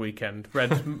Rivals Weekend,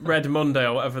 Red Monday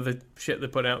or whatever the shit they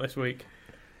put out this week.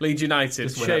 Leeds United,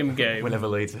 just shame game. Whenever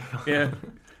Leeds. Yeah.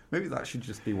 Maybe that should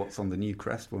just be what's on the new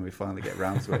crest when we finally get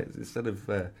round to it. Instead of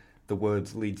the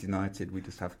words Leeds United, we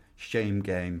just have shame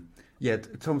game. Yeah,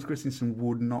 Thomas Christensen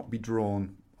would not be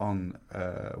drawn on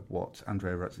what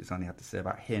Andrea Radrizzani had to say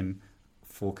about him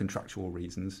for contractual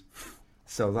reasons.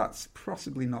 So that's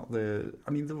possibly not the...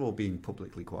 I mean, they're all being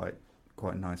publicly quite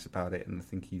nice about it, and I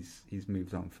think he's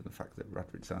moved on from the fact that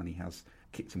Radrizzani has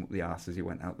kicked him up the arse as he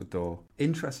went out the door.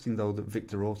 Interesting, though, that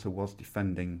Victor Orta was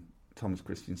defending Thomas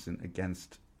Christensen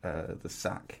against the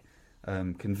sack.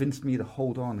 Convinced me to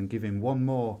hold on and give him one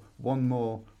more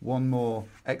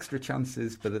extra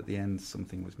chances, but at the end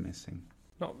something was missing.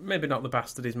 Maybe not the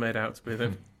bastard he's made out to be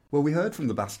then. Well, we heard from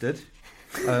the bastard,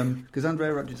 because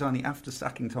Andrea Radrizzani, after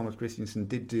sacking Thomas Christensen,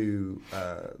 did do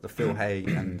the Phil Hay,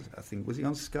 and I think, was he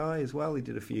on Sky as well? He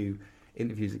did a few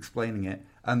interviews explaining it,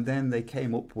 and then they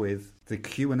came up with the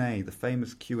Q&A, the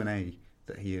famous Q&A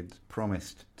that he had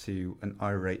promised to an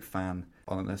irate fan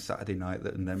on a Saturday night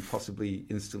and then possibly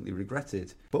instantly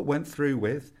regretted, but went through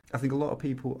with. I think a lot of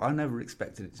people, I never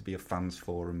expected it to be a fans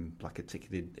forum, like a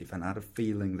ticketed event. I had a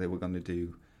feeling they were going to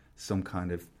do some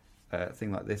kind of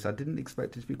thing like this. I didn't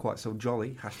expect it to be quite so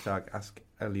jolly,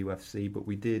 #AskLUFC, but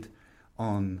we did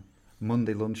on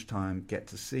Monday lunchtime get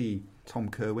to see Tom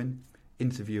Kerwin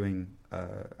interviewing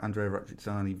Andrea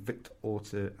Radrizzani, Victor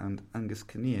Orta and Angus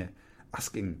Kinnear,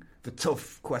 asking the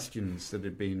tough questions that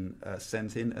had been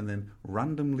sent in and then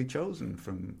randomly chosen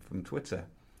from Twitter.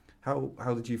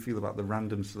 How did you feel about the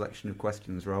random selection of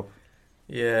questions, Rob?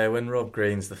 Yeah, when Rob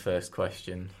Green's the first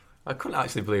question, I couldn't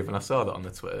actually believe when I saw that on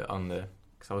the Twitter,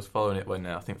 because I was following it when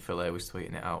I think Phil A was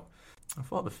tweeting it out. I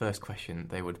thought the first question,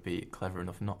 they would be clever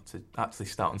enough not to actually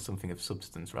start on something of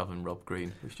substance rather than Rob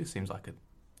Green, which just seems like a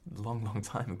long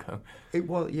time ago.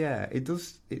 It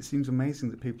does. It seems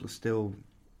amazing that people are still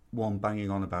banging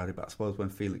on about it, but I suppose when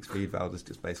Felix Wiedwald has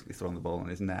just basically thrown the ball on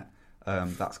his net,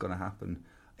 that's going to happen.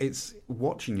 It's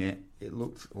watching it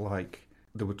looked like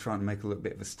they were trying to make a little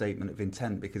bit of a statement of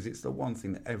intent, because it's the one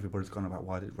thing that everybody's gone about.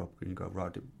 Why did Rob Green go?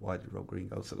 Why did Rob Green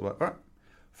go? So they're like, all right,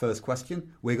 first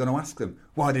question, we're going to ask them,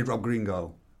 why did Rob Green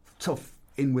go? Tough,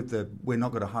 in with the, we're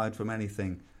not going to hide from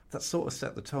anything. That sort of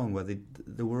set the tone where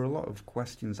there were a lot of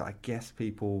questions I guess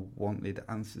people wanted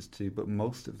answers to, but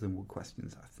most of them were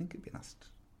questions I think had been asked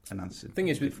and answered. The thing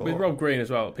is, with Rob Green as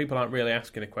well, people aren't really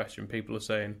asking a question. People are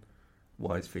saying,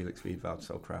 why is Felix Wiedwald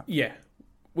so crap? Yeah,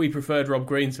 we preferred Rob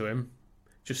Green to him,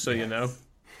 just so you know.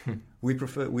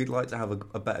 We'd like to have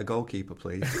a better goalkeeper,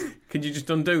 please. Could you just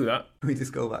undo that? We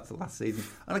just go back to last season.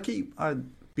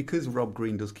 And because Rob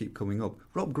Green does keep coming up,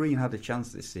 Rob Green had a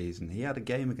chance this season. He had a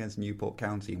game against Newport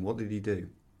County, and what did he do?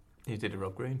 He did a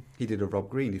Rob Green. He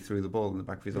threw the ball in the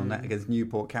back of his own net against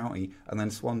Newport County, and then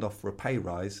swanned off for a pay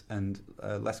rise and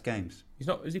less games.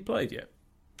 Has he played yet?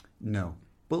 No.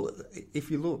 But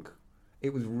if you look,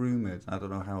 it was rumoured, I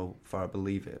don't know how far I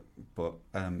believe it, but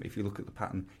if you look at the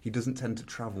pattern, he doesn't tend to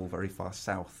travel very far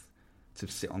south to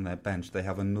sit on their bench. They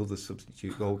have another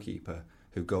substitute goalkeeper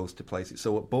who goes to places.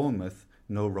 So at Bournemouth,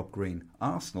 no Rob Green.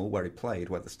 Arsenal, where he played,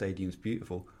 where the stadium's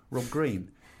beautiful, Rob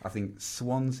Green. I think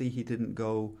Swansea he didn't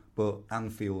go, but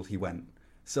Anfield he went.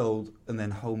 So, and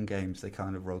then home games they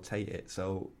kind of rotate it.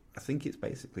 So I think it's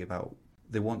basically about,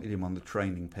 they wanted him on the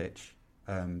training pitch.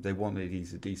 They wanted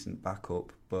he's a decent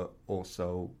backup, but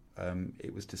also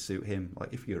it was to suit him.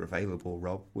 Like, if you're available,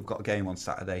 Rob, we've got a game on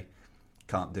Saturday.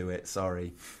 Can't do it,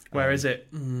 sorry. Where is it?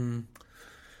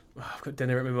 I've got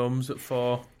dinner at my mum's at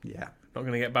 4. Yeah. Not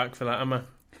going to get back for that, am I?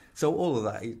 So all of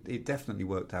that, it definitely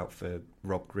worked out for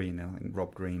Rob Green. I think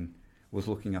Rob Green was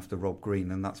looking after Rob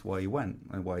Green, and that's why he went,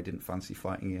 and why he didn't fancy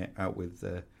fighting it out with...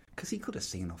 Because he could have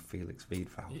seen off Felix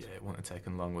Wiedwald. Yeah, it wouldn't have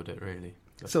taken long, would it, really?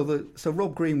 So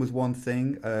Rob Green was one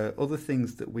thing. Other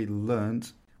things that we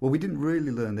learnt... Well, we didn't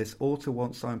really learn this. Orta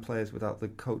won't sign players without the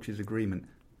coach's agreement.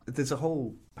 There's a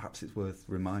whole... Perhaps it's worth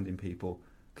reminding people,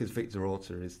 because Victor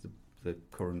Orta is the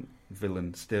current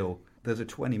villain still. There's a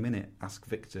 20-minute Ask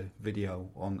Victor video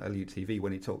on LUTV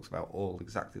when he talks about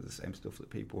exactly the same stuff that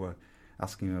people were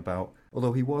asking him about.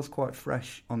 Although he was quite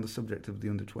fresh on the subject of the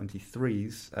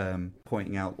under-23s,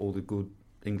 pointing out all the good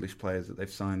English players that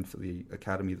they've signed for the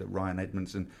academy, that Ryan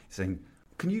Edmondson, saying,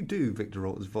 can you do Victor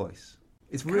Orta's voice?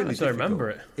 It's really difficult. I remember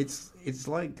it. It's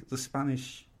like the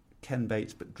Spanish Ken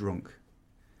Bates, but drunk.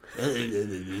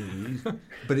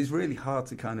 But it's really hard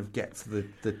to kind of get to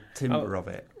the timber of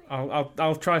it.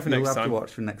 I'll try for next time. You'll have to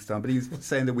watch for next time. But he's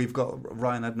saying that we've got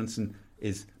Ryan Edmondson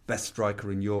is best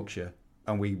striker in Yorkshire,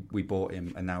 and we bought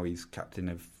him, and now he's captain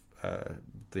of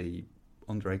the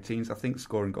under-18s, I think,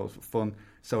 scoring goals for fun.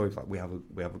 So he's like, we have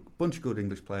a bunch of good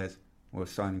English players. We're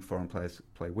signing foreign players to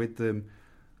play with them.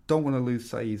 Don't want to lose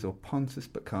Saiz or Pontus,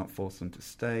 but can't force them to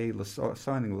stay.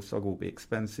 Signing Lasog will be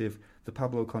expensive. The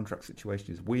Pablo contract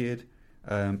situation is weird.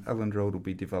 Elland Road will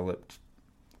be developed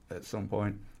at some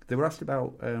point. They were asked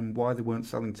about why they weren't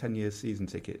selling 10-year season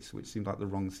tickets, which seemed like the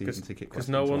wrong season ticket question. Because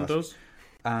no one does.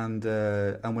 And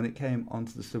when it came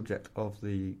onto the subject of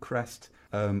the crest,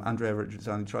 Andrea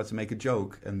Richardsson tried to make a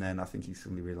joke, and then I think he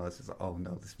suddenly realised, oh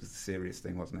no, this was a serious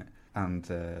thing, wasn't it? And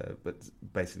but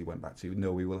basically went back to,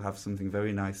 no, we will have something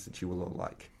very nice that you will all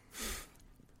like.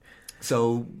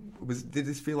 So, did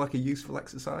this feel like a useful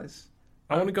exercise?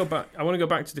 I want to go back. I want to go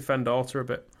back to defend Orta a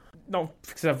bit. Not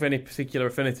because I have any particular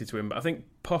affinity to him, but I think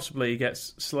possibly he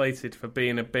gets slated for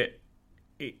being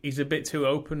he's a bit too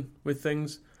open with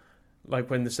things. Like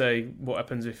when they say, what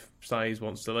happens if Saiz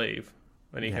wants to leave?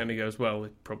 And he kind of goes, well,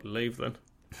 he'd probably leave then.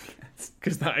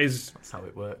 Because that's how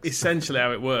it works. Essentially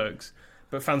how it works.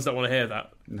 But fans don't want to hear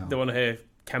that. No. They want to hear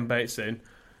Ken Bates saying,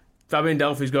 Fabian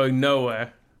Delphi's going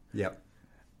nowhere. Yep.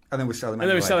 And then we sell him anyway. And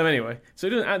then we sell him anyway. So it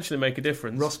doesn't actually make a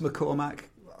difference. Ross McCormack,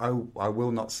 I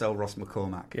will not sell Ross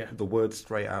McCormack. Yeah. The words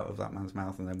straight out of that man's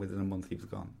mouth, and then within a month he was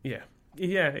gone. Yeah.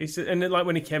 Yeah. And like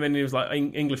when he came in, he was like,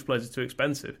 English players are too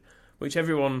expensive. Which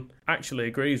everyone actually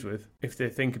agrees with if they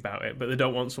think about it, but they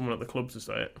don't want someone at the club to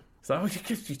say it. It's like, oh,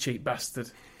 you cheap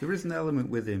bastard. There is an element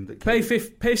with him that... Pay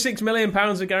 £6 million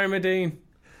to Gary Medine,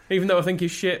 even though I think he's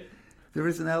shit. There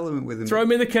is an element with him. Throw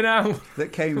him in the canal.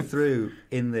 That came through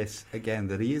in this again.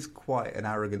 That he is quite an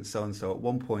arrogant so-and-so. At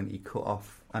one point, he cut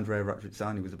off Andrea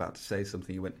Radrizzani was about to say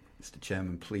something. He went, "Mr.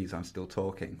 Chairman, please, I'm still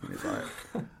talking." And he's like,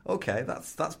 "Okay,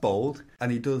 that's bold."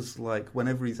 And he does, like,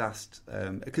 whenever he's asked,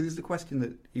 because it's the question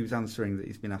that he was answering that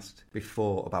he's been asked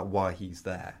before about why he's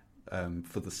there.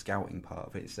 For the scouting part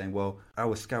of it, it's saying, well,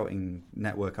 our scouting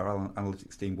network, our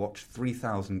analytics team, watch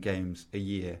 3,000 games a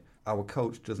year. Our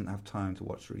coach doesn't have time to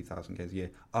watch 3,000 games a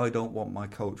year. I don't want my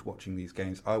coach watching these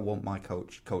games. I want my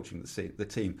coach coaching the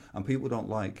team. And people don't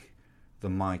like the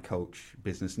my coach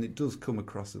business. And it does come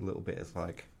across a little bit as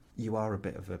like, you are a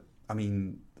bit of a... I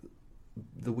mean,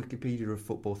 the Wikipedia of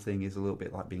football thing is a little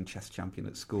bit like being chess champion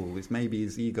at school. It's maybe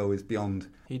his ego is beyond...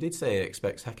 He did say he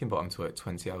expects Heckingbottom to work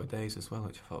 20-hour days as well,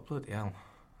 which I thought, bloody hell.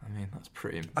 I mean, that's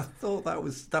pretty... I thought that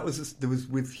was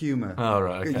with humour. Oh,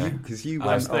 right, okay. Because you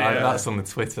went... that's on the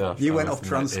Twitter. You went off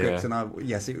transcript, and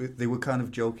they were kind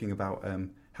of joking about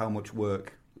how much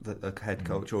work that a head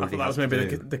coach already has to do. I thought that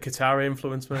was maybe the Qatari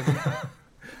influence, maybe.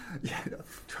 Yeah,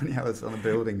 20 hours on a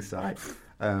building site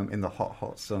in the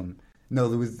hot sun. No,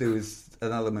 there was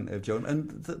an element of joke. And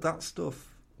that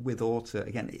stuff with Orta,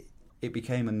 again, it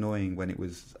became annoying when it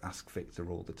was Ask Victor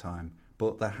all the time.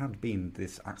 But there had been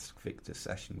this Ask Victor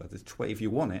session where there's if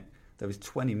you want it, there was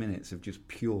 20 minutes of just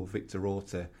pure Victor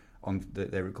Orta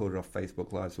that they recorded off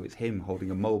Facebook Live. So it's him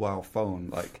holding a mobile phone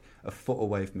like a foot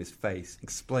away from his face,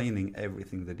 explaining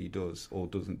everything that he does or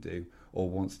doesn't do or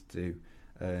wants to do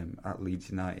at Leeds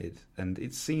United. And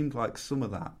it seemed like some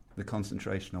of that, the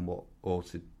concentration on what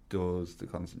Orta does,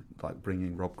 like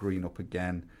bringing Rob Green up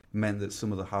again, meant that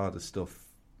some of the harder stuff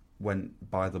went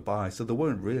by the by. So there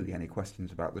weren't really any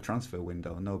questions about the transfer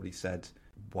window. Nobody said,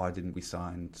 why didn't we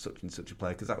sign such and such a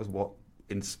player? Because that was what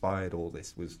inspired all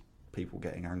this, was people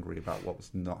getting angry about what was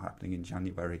not happening in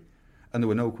January. And there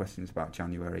were no questions about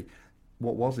January.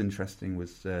 What was interesting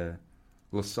was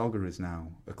Lasogga is now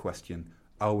a question.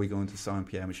 Are we going to sign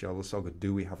Pierre-Michel Lasogga?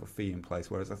 Do we have a fee in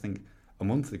place? Whereas I think a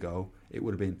month ago it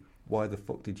would have been, why the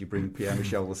fuck did you bring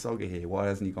Pierre-Michel Lasogga here? Why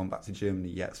hasn't he gone back to Germany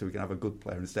yet so we can have a good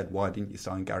player? Instead, why didn't you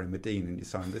sign Gary Medine and you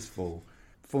signed this fool?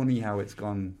 Funny how it's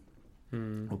gone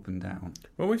up and down.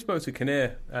 When we spoke to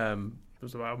Kinnear, it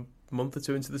was about a month or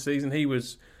two into the season, he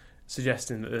was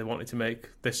suggesting that they wanted to make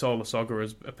this or Lasogga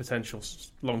as a potential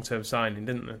long-term signing,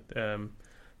 didn't they?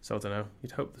 So I don't know.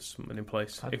 You'd hope there's something in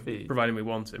place, providing we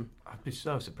want him. I'd be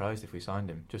so surprised if we signed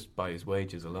him, just by his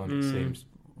wages alone. It seems,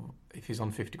 if he's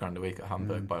on 50 grand a week at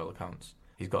Hamburg, by all accounts,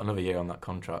 he's got another year on that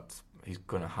contract. He's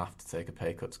going to have to take a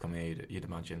pay cut to come here, you'd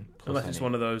imagine. Unless it's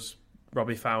one of those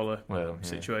Robbie Fowler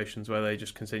situations where they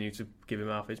just continue to give him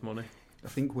half his money. I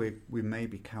think we may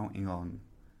be counting on,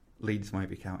 Leeds might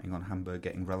be counting on Hamburg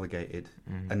getting relegated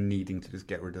and needing to just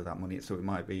get rid of that money. So it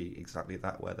might be exactly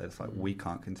that, where it's like, we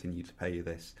can't continue to pay you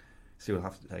this, so he'll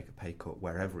have to take a pay cut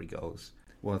wherever he goes.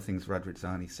 One of the things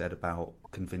Radrizzani said about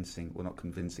not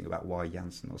convincing about why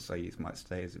Janssen or Saiz might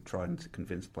stay, is of trying to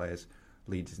convince players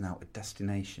Leeds is now a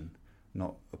destination,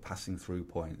 not a passing through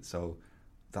point. So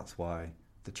that's why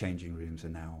the changing rooms are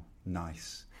now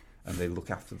nice and they look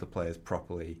after the players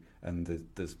properly, and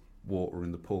there's water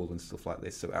in the pool and stuff like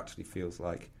this, so it actually feels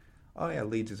like, oh yeah,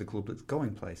 Leeds is a club that's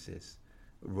going places,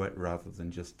 rather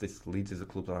than just, this Leeds is a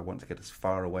club that I want to get as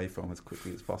far away from as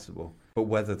quickly as possible. But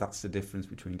whether that's the difference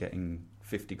between getting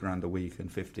 50 grand a week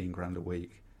and 15 grand a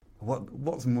week,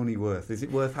 what's money worth? Is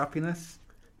it worth happiness?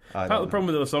 Part of the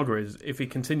problem with Lasogga is, if he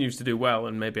continues to do well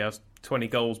and maybe has 20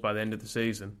 goals by the end of the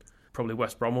season, probably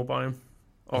West Brom will buy him.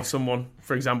 Or someone,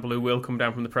 for example, who will come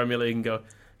down from the Premier League and go,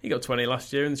 he got 20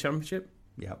 last year in the Championship.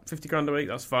 Yeah, 50 grand a week,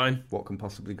 that's fine. What can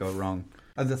possibly go wrong?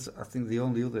 And that's, I think, the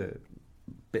only other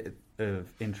bit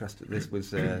of interest at this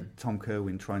was Tom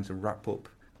Kerwin trying to wrap up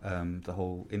the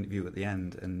whole interview at the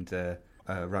end, and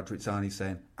Radrizzani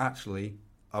saying, actually,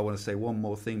 I want to say one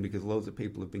more thing, because loads of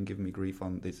people have been giving me grief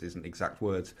on, this isn't exact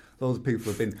words, loads of people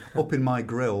have been up in my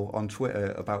grill on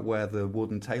Twitter about where the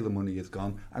Wood and Taylor money has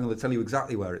gone. I'm going to tell you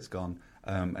exactly where it's gone.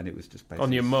 And it was just basically...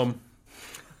 On your mum.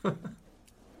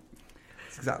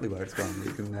 It's exactly where it's gone.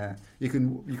 You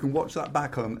can watch that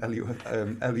back on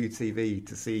LUTV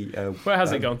to see. Where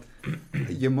has it gone?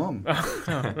 Your mum.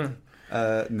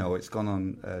 No, it's gone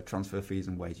on transfer fees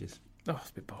and wages. Oh, it's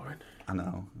a bit boring. I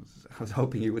know. I was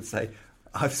hoping you would say,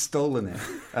 I've stolen it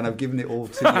and I've given it all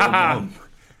to your mum.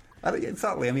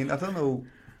 Exactly. I mean, I don't know.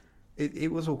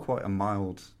 It was all quite a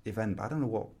mild event, but I don't know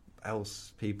what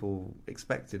else people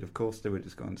expected. Of course, they were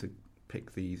just going to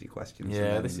pick the easy questions.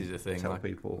 Yeah, this is the thing. Tell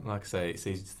people. Like I say, it's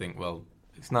easy to think, well,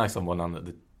 it's nice on one hand that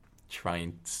they're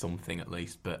trying something at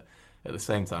least, but at the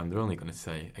same time, they're only going to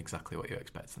say exactly what you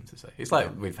expect them to say. It's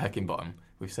like with Heckingbottom.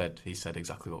 He said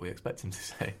exactly what we expect him to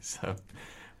say. So,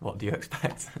 what do you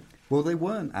expect? Well, they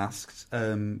weren't asked. They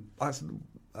were asked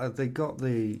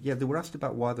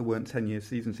about why there weren't 10-year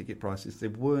season ticket prices. They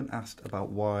weren't asked about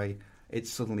why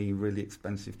it's suddenly really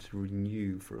expensive to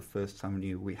renew for a first-time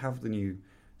renew. We have the new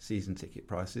season ticket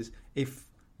prices. If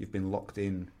you've been locked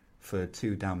in for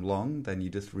too damn long, then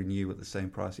you just renew at the same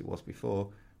price it was before.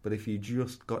 But if you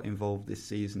just got involved this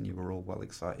season, you were all well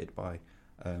excited by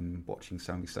watching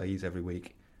Saiz every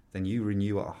week, then you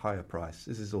renew at a higher price.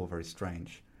 This is all very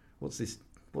strange.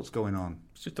 What's going on?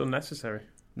 It's just unnecessary.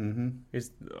 Mm-hmm.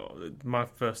 Is my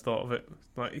first thought of it.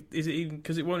 Like, is it even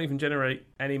because it won't even generate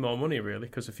any more money really?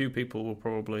 Because a few people will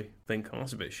probably think, "Oh,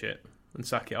 that's a bit shit," and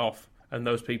sack it off, and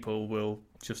those people will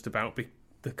just about be.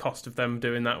 The cost of them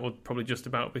doing that will probably just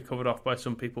about be covered off by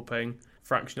some people paying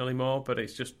fractionally more, but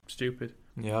it's just stupid.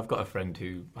 Yeah, I've got a friend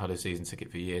who had a season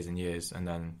ticket for years and years, and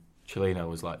then Chileno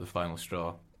was like the final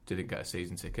straw. Didn't get a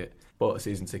season ticket, bought a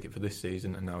season ticket for this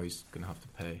season, and now he's going to have to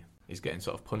pay. He's getting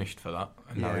sort of punished for that,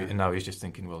 and now he's just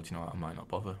thinking, well, do you know what, I might not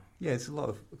bother. Yeah, because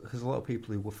a lot of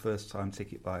people who were first-time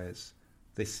ticket buyers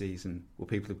this season were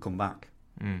people who've come back,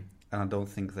 and I don't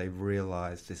think they've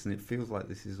realised this, and it feels like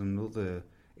this is another.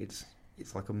 It's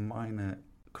like a minor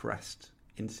crest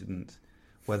incident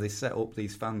where they set up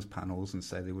these fans panels and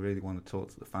say they really want to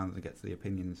talk to the fans and get to the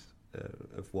opinions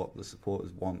of what the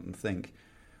supporters want and think,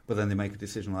 but then they make a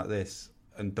decision like this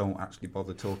and don't actually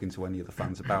bother talking to any of the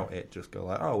fans about it. Just go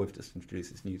like, oh, we've just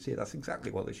introduced this new tier. That's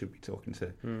exactly what they should be talking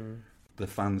to. The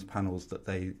fans panels that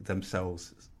they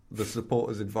themselves, the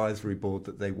supporters advisory board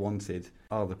that they wanted,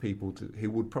 are the people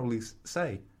who would probably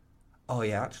say, oh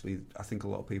yeah, actually, I think a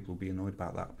lot of people will be annoyed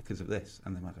about that because of this.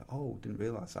 And they might go, oh, didn't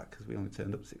realise that because we only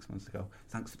turned up 6 months ago.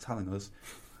 Thanks for telling us.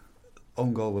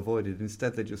 Own goal avoided.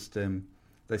 Instead, they just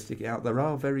they stick it out. There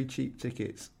are very cheap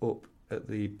tickets up at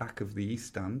the back of the East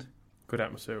Stand. Good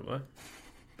atmosphere up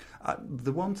there.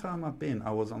 The one time I've been,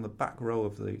 I was on the back row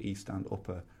of the East Stand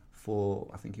upper for,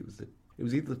 I think it was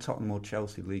either the Tottenham or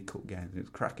Chelsea League Cup game, and it was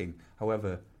cracking.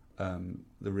 However,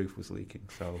 the roof was leaking,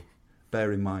 so...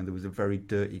 Bear in mind, there was a very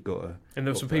dirty gutter. And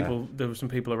there were some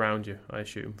people around you, I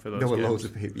assume, for those There were games. loads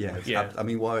of people, yeah. I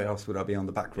mean, why else would I be on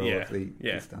the back row of the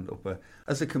stand-up?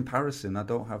 As a comparison, I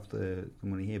don't have the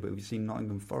money here, but have you seen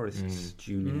Nottingham Forest's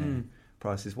junior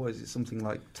prices? What is it, something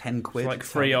like 10 quid?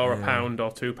 It's like £3 or £1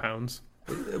 or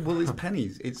 £2. Well, it's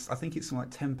pennies. I think it's something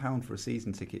like £10 for a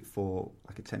season ticket for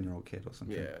like a 10-year-old kid or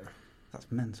something. Yeah. That's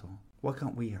mental. Why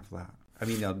can't we have that? I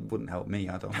mean, it wouldn't help me.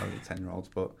 I don't know the 10-year-olds,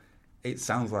 but... It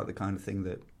sounds like the kind of thing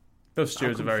that those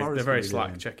stewards are very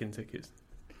slack checking tickets.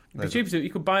 It'd be cheaper you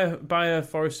could buy a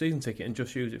Forest season ticket and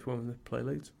just use it for when they play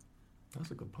Leeds. That's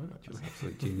a good point, actually. That's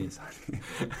absolute genius.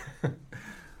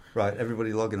 Right,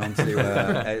 everybody logging on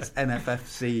to it's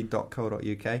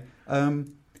nffc.co.uk.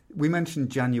 We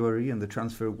mentioned January and the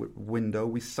transfer window.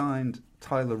 We signed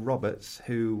Tyler Roberts,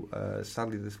 who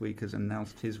sadly this week has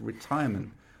announced his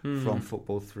retirement from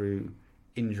football through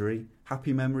injury.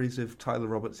 Happy memories of Tyler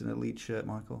Roberts in a Leeds shirt,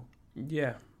 Michael?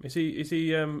 Yeah. Is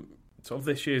he sort of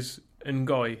this year's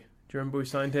Ngoy? Do you remember we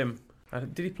signed him?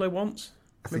 Did he play once?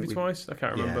 Maybe twice? I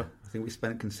can't remember. I think we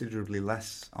spent considerably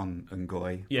less on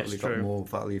Ngoy. Yes, probably true. Got more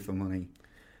value for money.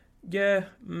 Yeah,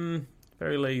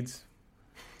 very Leeds.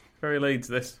 Very Leeds,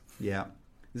 this. Yeah.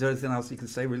 Is there anything else you can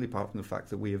say, really, apart from the fact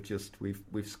that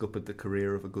we've scuppered the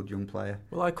career of a good young player?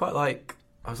 Well, I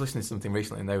was listening to something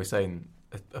recently and they were saying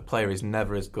a player is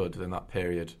never as good in that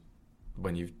period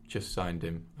when you've just signed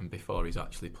him and before he's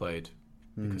actually played.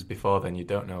 Because before then you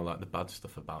don't know like the bad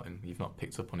stuff about him. You've not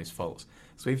picked up on his faults.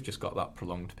 So we've just got that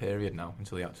prolonged period now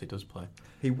until he actually does play.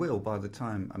 He will by the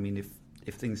time, I mean,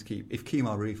 if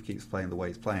Kemar Reeve keeps playing the way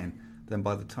he's playing, then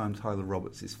by the time Tyler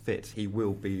Roberts is fit, he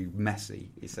will be messy,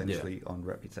 essentially, on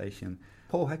reputation.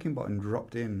 Paul Heckingbottom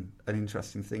dropped in an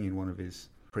interesting thing in one of his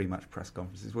pre-match press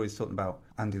conferences where he's talking about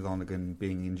Andy Lonergan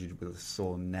being injured with a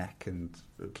sore neck and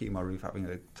Kemar Reeve having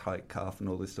a tight calf and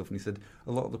all this stuff, and he said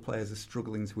a lot of the players are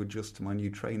struggling to adjust to my new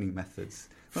training methods.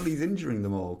 Well, he's injuring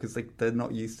them all because they're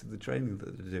not used to the training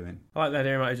that they're doing. I like the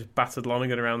idea he might have just battered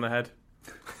Lonergan around the head.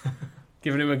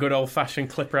 Giving him a good old-fashioned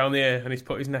clip around the ear and he's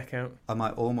put his neck out. I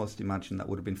might almost imagine that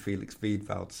would have been Felix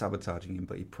Wiedwald sabotaging him,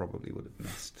 but he probably would have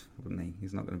missed, wouldn't he?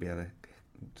 He's not going to be able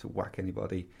to whack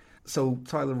anybody. So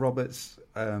Tyler Roberts,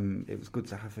 it was good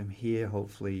to have him here.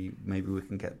 Hopefully, maybe we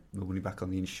can get the money back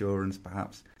on the insurance,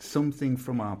 perhaps. Something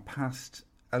from our past,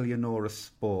 Eleonora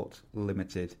Sport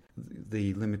Limited,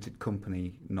 the limited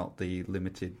company, not the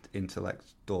limited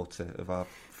intellect daughter of our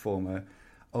former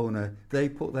owner. They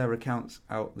put their accounts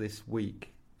out this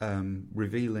week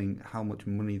revealing how much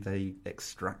money they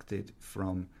extracted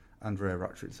from Andrea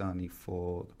Ratrizzani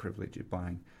for the privilege of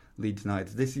buying Leeds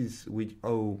United. We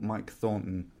owe Mike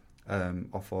Thornton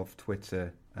off of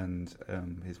Twitter and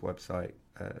his website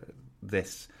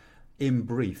this. In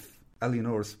brief,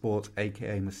 Eleonora Sport,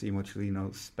 aka Massimo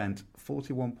Cellino, spent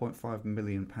 £41.5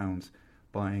 million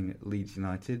buying Leeds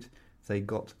United. They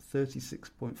got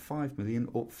 £36.5 million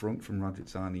up front from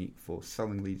Ratrizzani for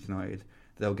selling Leeds United.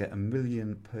 They'll get $1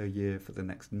 million per year for the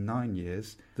next 9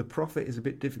 years. The profit is a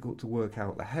bit difficult to work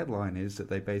out. The headline is that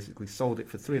they basically sold it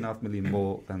for £3.5 million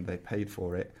more than they paid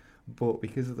for it. But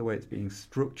because of the way it's being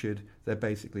structured, they're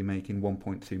basically making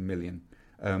 £1.2 million.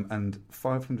 And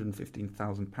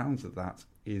 £515,000 of that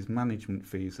is management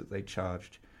fees that they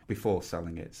charged before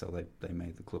selling it. So they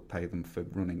made the club pay them for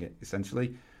running it,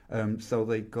 essentially. So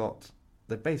they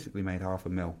basically made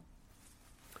 £500,000.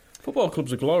 Football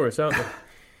clubs are glorious, aren't they?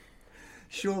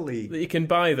 Surely. That you can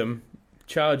buy them,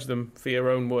 charge them for your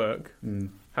own work,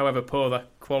 however poor the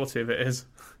quality of it is.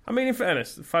 I mean, in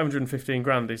fairness, 515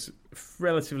 grand is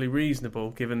relatively reasonable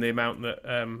given the amount that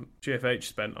GFH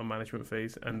spent on management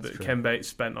fees and that Ken Bates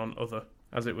spent on other,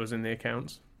 as it was in the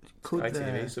accounts.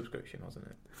 ITV subscription, wasn't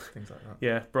it? Things like that.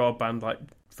 Yeah, broadband, like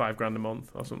 £5 grand a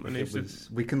month or something.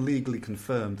 We can legally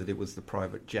confirm that it was the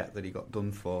private jet that he got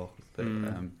done for.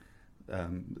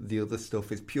 The other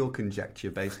stuff is pure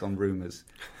conjecture based on rumours.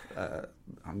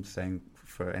 I'm saying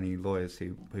for any lawyers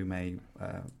who may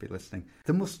be listening,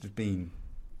 there must have been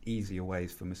easier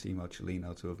ways for Massimo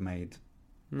Cellino to have made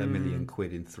 £1 million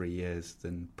in 3 years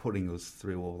than putting us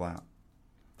through all that.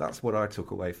 That's what I took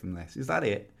away from this. Is that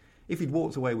it? If he'd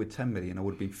walked away with 10 million, I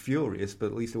would have been furious, but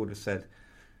at least I would have said,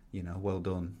 well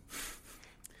done.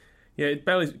 Yeah,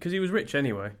 because he was rich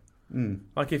anyway.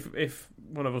 Like if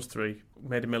one of us three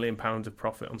made £1 million of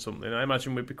profit on something, I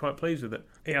imagine we'd be quite pleased with it.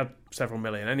 He had several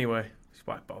million anyway. So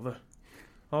why bother?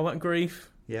 All that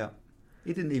grief. Yeah.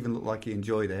 He didn't even look like he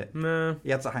enjoyed it. No. He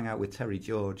had to hang out with Terry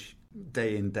George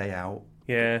day in, day out.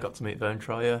 Yeah. Got to meet Vern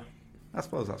Troyer. I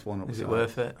suppose that's one upside. Is it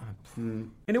worth it?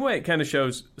 In a way, it kind of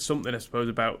shows something, I suppose,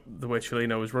 about the way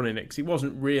Cellino was running it, because he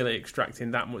wasn't really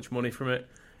extracting that much money from it.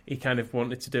 He kind of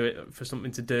wanted to do it for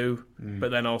something to do, but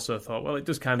then also thought, well, it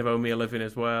does kind of owe me a living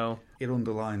as well. It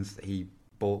underlines that he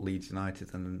bought Leeds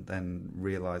United and then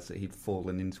realised that he'd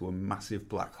fallen into a massive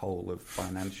black hole of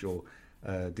financial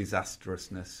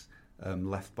disastrousness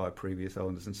left by previous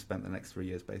owners and spent the next 3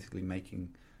 years basically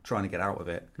trying to get out of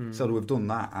it. So to have done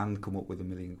that and come up with £1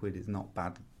 million is not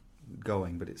bad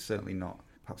going, but it's certainly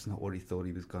perhaps not what he thought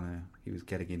he was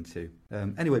getting into.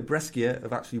 Anyway, Brescia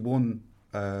have actually won.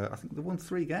 I think they won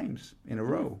 3 games in a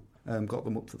row. Got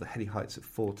them up to the heady heights of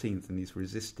 14th, and he's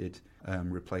resisted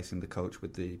replacing the coach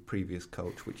with the previous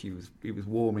coach, which he was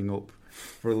warming up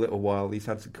for a little while. He's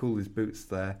had to cool his boots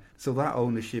there. So that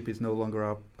ownership is no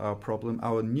longer our problem.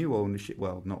 Our new ownership,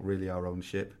 well, not really our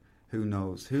ownership. Who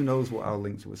knows? Who knows what our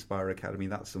link to Aspire Academy?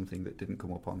 That's something that didn't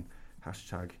come up on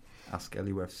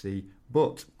 #AskLUFC.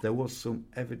 But there was some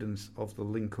evidence of the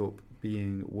link up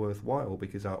being worthwhile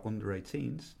because our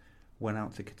under-18s went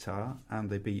out to Qatar and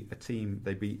they beat a team.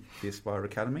 They beat the Aspire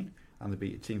Academy and they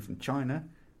beat a team from China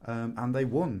and they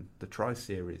won the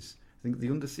Tri-Series. I think the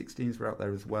under-16s were out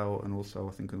there as well, and also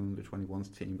I think an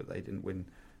under-21s team, but they didn't win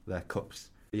their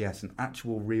cups. But yes, an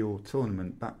actual real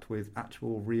tournament backed with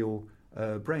actual real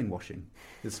brainwashing.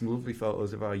 There's some lovely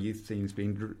photos of our youth teams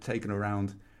being taken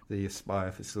around the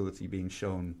Aspire facility, being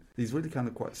shown these really kind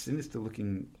of quite sinister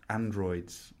looking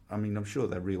androids. I mean, I'm sure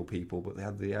they're real people, but they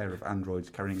had the air of androids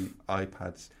carrying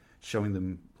iPads, showing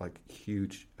them like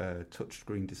huge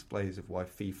touchscreen displays of why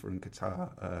FIFA and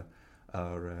Qatar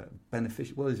are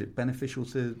beneficial. What is it? Beneficial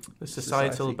to the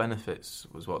societal society? Benefits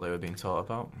was what they were being taught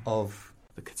about Of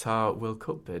the Qatar World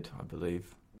Cup bid, I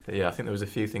believe. But yeah, I think there was a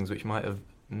few things which might have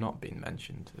not been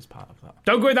mentioned as part of that.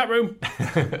 Don't go in that room!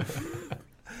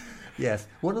 Yes.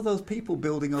 What are those people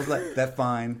building over there? They're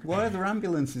fine. Why are there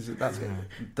ambulances? That's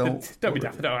Don't be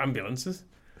daft about ambulances.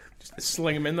 Just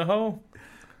sling them in the hole.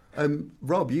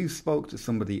 Rob, you spoke to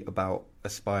somebody about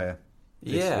Aspire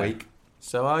this week.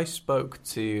 So I spoke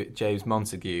to James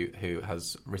Montague, who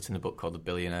has written a book called The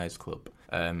Billionaires Club,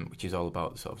 which is all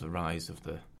about sort of the rise of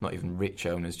the, not even rich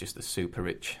owners, just the super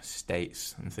rich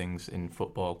states and things in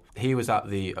football. He was at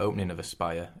the opening of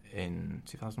Aspire in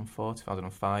 2004,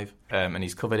 2005, and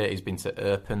he's covered it. He's been to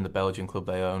Erpen, the Belgian club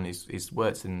they own. He's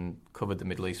worked and covered the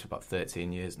Middle East for about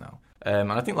 13 years now.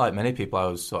 And I think, like many people, I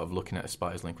was sort of looking at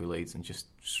Aspire's link with Leeds and just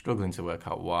struggling to work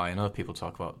out why. I know people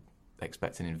talk about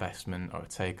expecting investment or a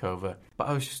takeover, but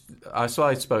I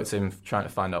spoke to him trying to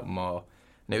find out more,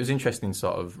 and it was interesting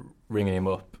sort of ringing him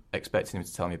up, expecting him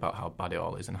to tell me about how bad it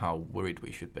all is and how worried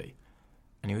we should be.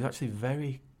 and he was actually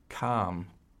very calm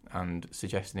and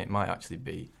suggesting it might actually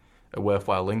be a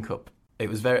worthwhile link-up. It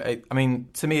was very... I mean,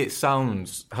 to me it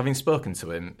sounds... Having spoken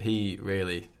to him, he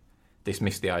really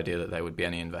dismissed the idea that there would be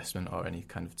any investment or any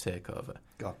kind of takeover.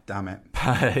 God damn it.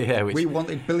 Yeah, we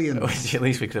wanted billions. Which at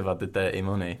least we could have had the dirty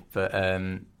money. But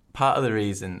part of the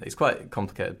reason... It's quite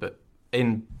complicated, but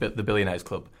in the Billionaires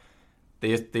Club,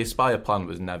 the Aspire plan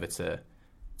was never to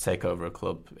take over a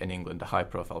club in England, a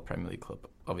high-profile Premier League club.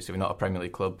 Obviously, we're not a Premier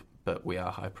League club, but we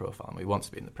are high-profile and we want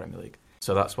to be in the Premier League.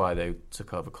 So that's why they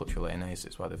took over Cultural Lyonnaise,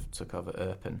 it's why they've took over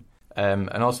Erpen.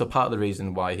 And also part of the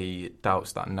reason why he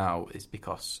doubts that now is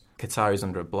because Qatar is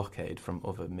under a blockade from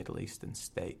other Middle Eastern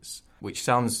states, which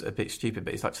sounds a bit stupid,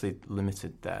 but it's actually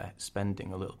limited their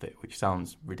spending a little bit, which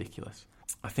sounds ridiculous.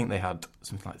 I think they had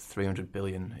something like 300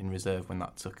 billion in reserve when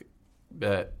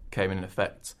that came in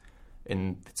effect.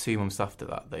 In the 2 months after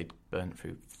that, they'd burnt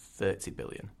through 30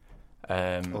 billion.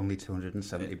 Only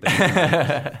 270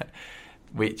 billion.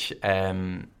 Which, I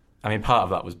mean, part of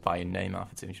that was buying Neymar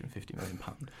for £250 million.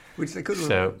 Which they could have...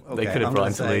 So they could have brought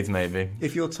him to Leeds, maybe.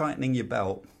 If you're tightening your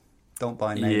belt, don't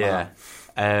buy Neymar.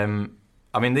 Yeah.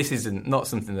 I mean, this is not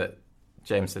something that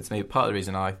James said to me. Part of the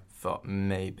reason I thought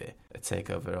maybe a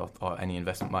takeover or any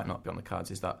investment might not be on the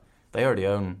cards is that they already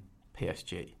own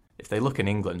PSG. If they look in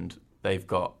England, they've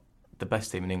got the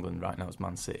best team in England right now is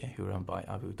Man City, who are owned by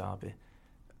Abu Dhabi.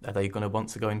 Are they going to want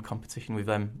to go in competition with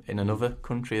them in another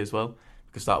country as well?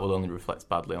 Because that will only reflect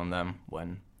badly on them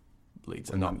when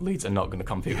Leeds are not going to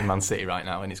compete with Man City right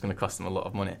now, and it's going to cost them a lot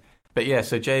of money. But yeah,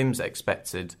 so James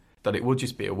expected that it would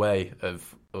just be a way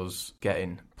of us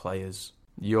getting players,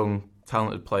 young,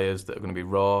 talented players that are going to be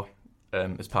raw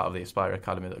as part of the Aspire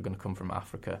Academy that are going to come from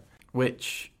Africa,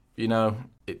 which, you know,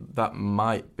 that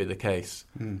might be the case.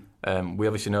 We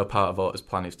obviously know part of Orta's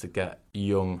plan is to get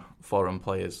young foreign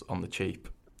players on the cheap.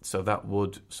 So that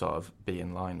would sort of be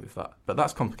in line with that. But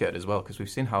that's complicated as well, because we've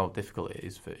seen how difficult it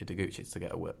is for Ideguchi to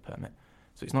get a work permit.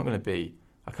 So it's not going to be...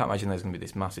 I can't imagine there's going to be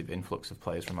this massive influx of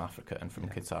players from Africa and from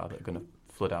Qatar that are going to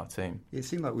flood our team. It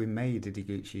seemed like we made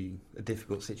Ideguchi a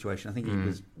difficult situation. I think he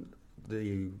was...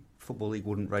 The Football League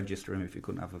wouldn't register him if he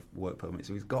couldn't have a work permit,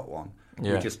 so he's got one.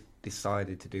 Yeah. We just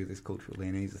decided to do this Cultural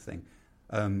Lyonnaise thing.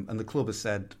 And the club has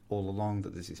said all along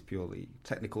that this is purely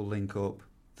technical link-up.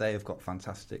 They have got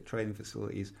fantastic training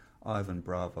facilities. Ivan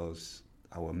Bravo's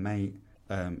our mate.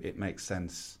 It makes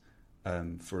sense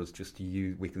for us just to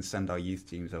use... We can send our youth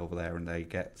teams over there and they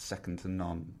get second to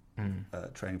none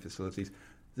training facilities.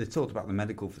 They talked about the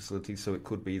medical facilities, so it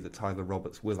could be that Tyler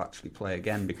Roberts will actually play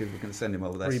again because we can send him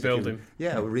over there. Rebuild him.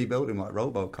 Yeah, we'll rebuild him like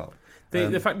RoboCop.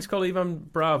 The fact it's called Ivan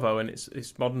Bravo and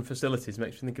it's modern facilities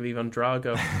makes me think of Ivan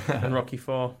Drago and Rocky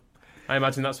IV. I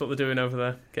imagine that's what they're doing over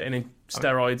there, getting in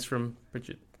steroids from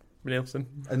Bridget Nielsen.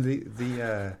 And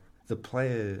the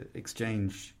player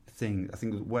exchange thing, I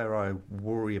think where I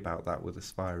worry about that with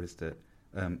Aspire is that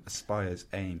Aspire's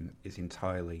aim is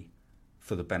entirely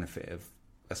for the benefit of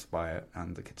Aspire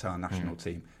and the Qatar national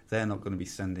team. They're not going to be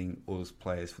sending us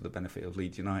players for the benefit of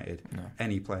Leeds United. No.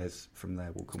 Any players from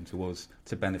there will come to us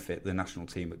to benefit the national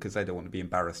team because they don't want to be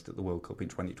embarrassed at the World Cup in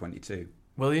 2022.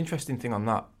 Well, the interesting thing on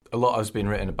that, a lot has been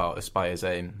written about Aspire's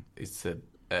aim is to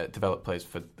develop players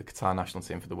for the Qatar national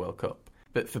team for the World Cup.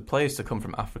 But for players to come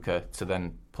from Africa to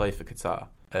then play for Qatar,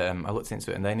 I looked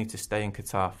into it and they need to stay in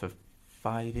Qatar for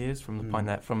 5 years from the point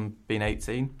that from being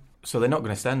 18. So they're not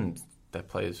going to send their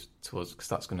players to us because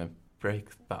that's going to break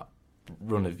that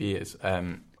run of years.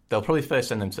 They'll probably first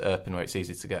send them to Erpen where it's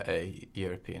easy to get a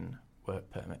European work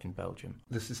permit in Belgium.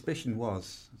 The suspicion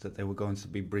was that they were going to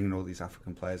be bringing all these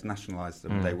African players, nationalise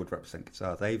them, they would represent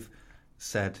Qatar. They've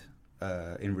said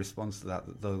in response to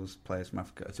that those players from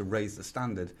Africa are to raise the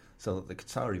standard so that the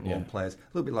Qatari-born players, a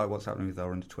little bit like what's happening with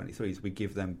our under-23s, we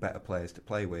give them better players to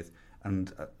play with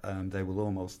and they will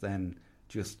almost then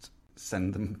just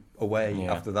send them away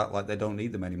after that, like they don't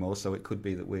need them anymore. So it could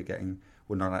be that we're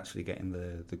not actually getting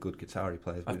the good Qatari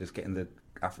players, we're just getting the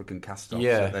African cast-offs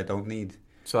that they don't need.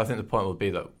 So I think the point will be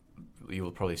that you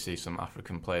will probably see some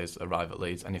African players arrive at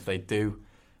Leeds, and if they do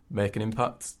make an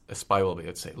impact, Aspire will be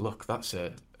able to say, look, that's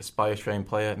a Aspire trained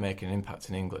player making an impact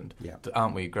in England. Yeah.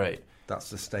 Aren't we great?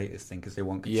 That's the status thing, because they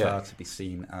want Qatar to be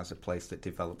seen as a place that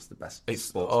develops the best sports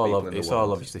people in the world. It's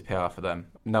all obviously PR for them.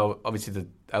 Now, obviously the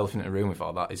elephant in the room with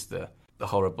all that is the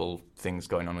horrible things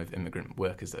going on with immigrant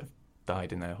workers that have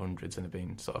died in their hundreds and have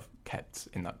been sort of kept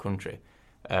in that country.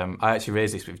 I actually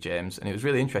raised this with James, and it was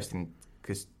really interesting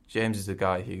because James is a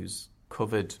guy who's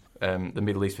covered the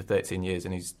Middle East for 13 years,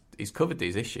 and he's covered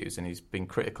these issues and he's been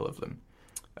critical of them.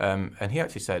 And he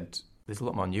actually said there's a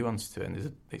lot more nuance to it,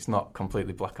 and it's not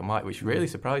completely black and white, which really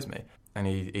surprised me. And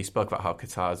he spoke about how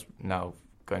Qatar's now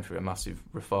going through a massive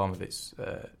reform of its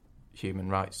human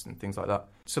rights and things like that.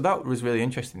 So that was really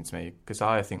interesting to me, because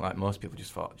I think, like most people,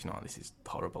 just thought, this is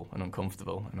horrible and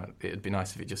uncomfortable, and it'd be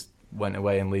nice if it just went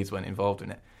away and Leeds weren't involved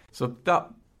in it. So that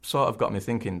sort of got me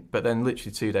thinking. But then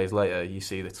literally 2 days later, you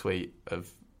see the tweet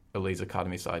of a Leeds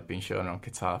Academy side being shown around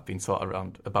Qatar, being taught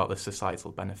around about the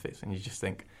societal benefits, and you just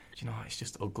think, it's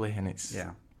just ugly, and it's...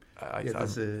 Yeah.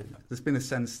 There's been a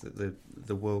sense that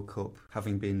the World Cup,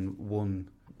 having been won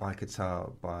by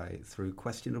Qatar through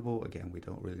questionable, again, we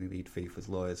don't really need FIFA's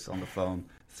lawyers on the phone,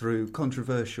 through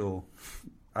controversial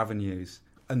avenues,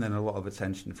 and then a lot of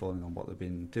attention falling on what they've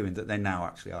been doing, that they now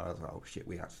actually are, oh shit,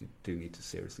 we actually do need to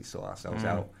seriously sort ourselves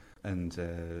out. And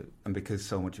because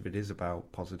so much of it is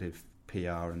about positive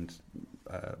PR and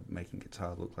making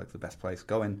Qatar look like the best place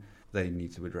going, they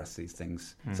need to address these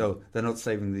things. So they're not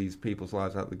saving these people's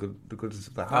lives out the goodness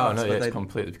of their hearts. Oh no, it's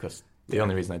completely, because the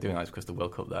only reason they're doing that is because the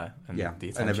World Cup there, and the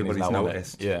attention and everybody's is now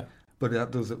noticed. Yeah, but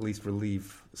that does at least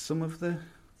relieve some of the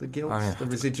guilt, the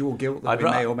residual guilt that we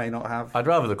may or may not have. I'd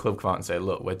rather the club come out and say,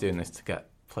 look, we're doing this to get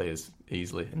players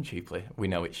easily and cheaply. We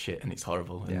know it's shit and it's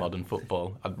horrible in modern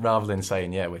football. Rather than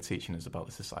saying, we're teaching us about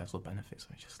the societal benefits,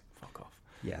 so just fuck off.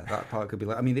 Yeah, that part could be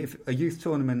like, I mean, if a youth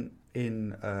tournament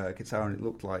in Qatar, and it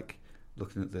looked like,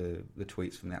 looking at the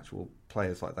tweets from the actual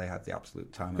players, like they had the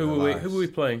absolute time of their lives. Who were we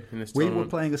playing in this We tournament? were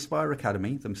playing Aspire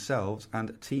Academy themselves and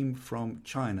a team from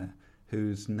China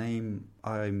whose name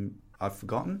I've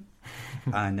forgotten.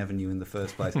 I never knew in the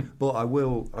first place. But I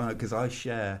will, because I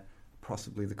share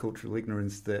possibly the cultural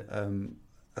ignorance that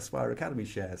Aspire Academy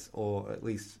shares, or at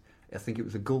least I think it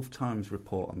was a Gulf Times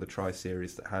report on the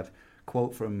Tri-Series that had a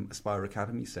quote from Aspire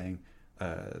Academy saying,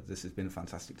 this has been a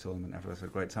fantastic tournament, everyone's had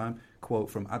a great time. Quote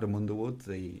from Adam Underwood,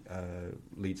 the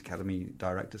Leeds Academy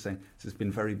director, saying this has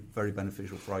been very, very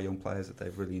beneficial for our young players, that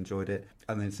they've really enjoyed it.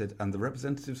 And then it said, and the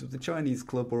representatives of the Chinese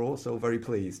club were also very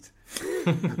pleased.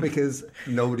 Because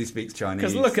nobody speaks Chinese.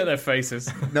 Because look at their faces.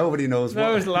 Nobody knows what...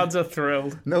 Those lads are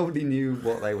thrilled. Nobody knew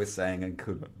what they were saying and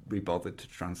could be bothered to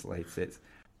translate it.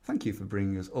 Thank you for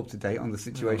bringing us up to date on the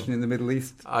situation in the Middle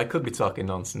East. I could be talking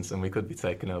nonsense, and we could be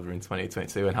taken over in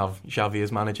 2022 and have Xavi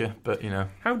as manager, but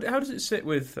How does it sit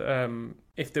with,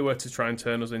 if they were to try and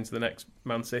turn us into the next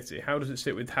Man City, how does it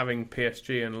sit with having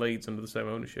PSG and Leeds under the same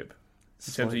ownership?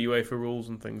 In terms of UEFA rules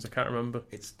and things, I can't remember.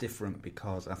 It's different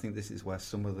because I think this is where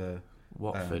some of the...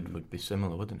 Watford would be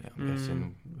similar, wouldn't it? I'm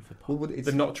guessing.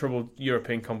 They're not troubled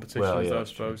European competitions, I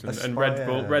suppose. And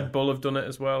Red Bull have done it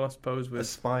as well, I suppose.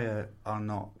 Aspire are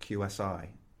not QSI,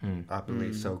 I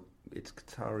believe. So it's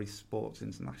Qatari Sports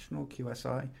International,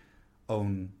 QSI,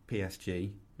 own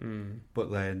PSG,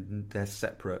 but they're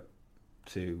separate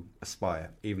to Aspire,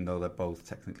 even though they're both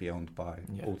technically owned by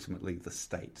ultimately the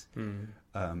state.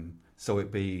 So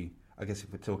it'd be... I guess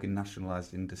if we're talking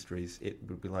nationalised industries, it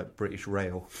would be like British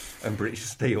Rail and British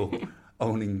Steel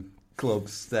owning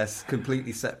clubs. They're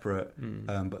completely separate,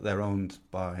 but they're owned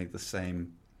by the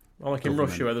same... Well, like government. in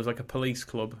Russia, where there's like a police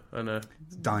club and a...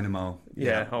 Dynamo. All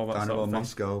that Dynamo sort of thing.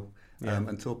 Moscow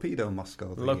and Torpedo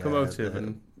Moscow. Locomotive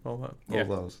and all that. All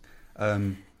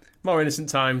those. More innocent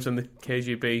times when the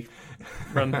KGB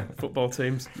ran football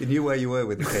teams. You knew where you were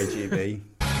with the KGB.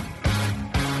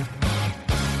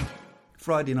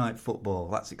 Friday night football,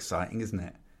 that's exciting, isn't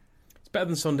it? It's better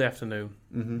than Sunday afternoon.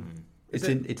 It's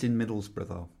in Middlesbrough,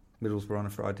 though. Middlesbrough on a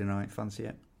Friday night, fancy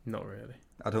it? Not really.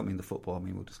 I don't mean the football, I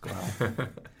mean we'll just go out.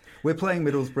 We're playing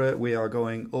Middlesbrough, we are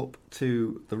going up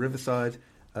to the Riverside.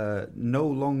 No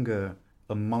longer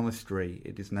a monastery,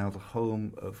 it is now the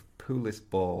home of Pulis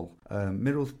Ball.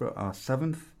 Middlesbrough are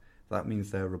 7th. That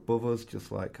means they're above us,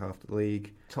 just like half the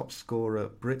league. Top scorer,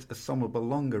 Britt Asoma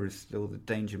Balonga, is still the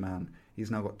danger man.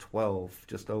 He's now got 12,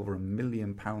 just over £1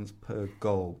 million per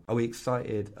goal. Are we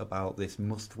excited about this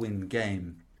must-win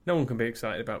game? No one can be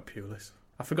excited about Pulis.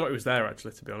 I forgot he was there,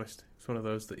 actually, to be honest. It's one of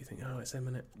those that you think, oh, it's him,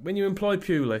 innit? When you employ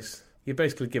Pulis, you're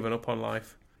basically giving up on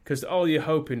life. Because all you're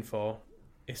hoping for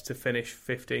is to finish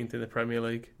 15th in the Premier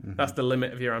League. That's the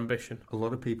limit of your ambition. A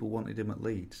lot of people wanted him at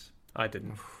Leeds. I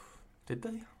didn't. Did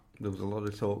they? There was a lot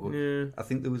of talk. Yeah. I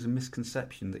think there was a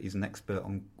misconception that he's an expert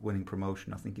on winning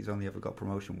promotion. I think he's only ever got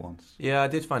promotion once. Yeah, I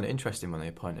did find it interesting when they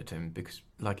appointed him because,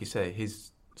 like you say,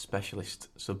 his specialist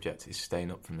subject is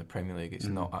staying up from the Premier League. It's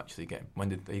not actually getting... When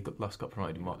did he last got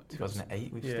promoted? In what,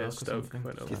 2008 with Stoke or something?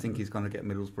 Do you think he's going to get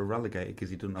Middlesbrough relegated because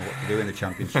he doesn't know what to do in the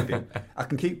Championship? I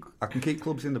can keep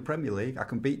clubs in the Premier League. I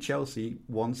can beat Chelsea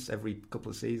once every couple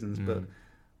of seasons, but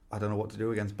I don't know what to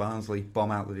do against Barnsley.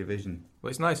 Bomb out the division. Well,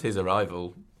 it's nice his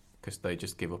arrival, because they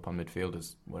just give up on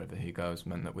midfielders wherever he goes,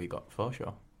 meant that we got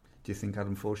Forshaw. Do you think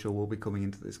Adam Forshaw will be coming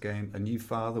into this game a new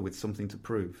father with something to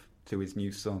prove to his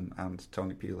new son and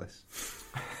Tony Pulis?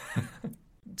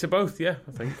 To both, yeah,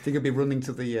 I think. I think he'll be running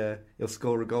to the... he'll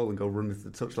score a goal and go running to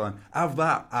the touchline. Have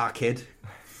that, our kid.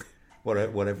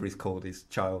 Whatever he's called, his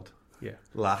child. Yeah.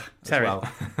 Lah. Terry. As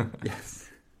well. Yes.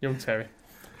 Young Terry.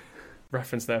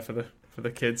 Reference there for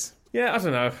the kids. Yeah, I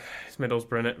don't know. It's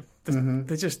Middlesbrough,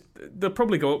 innit? They'll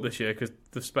probably go up this year because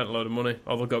they've spent a load of money,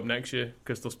 or they'll go up next year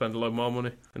because they'll spend a load more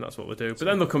money, and that's what they do. But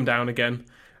then they'll come down again,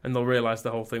 and they'll realise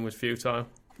the whole thing was futile.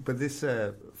 But this,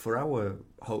 for our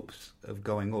hopes of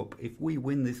going up, if we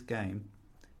win this game,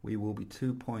 we will be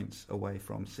 2 points away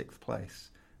from 6th place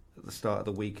at the start of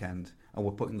the weekend, and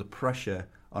we're putting the pressure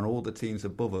on all the teams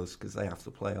above us because they have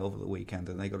to play over the weekend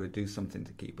and they got to do something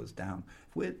to keep us down.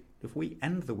 If we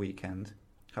end the weekend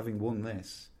having won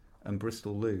this and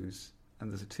Bristol lose,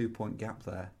 and there's a 2-point gap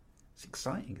there, it's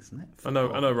exciting, isn't it? I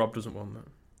know. Rob doesn't want that.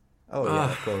 Oh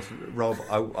yeah, of course, Rob.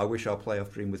 I wish our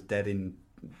playoff dream was dead in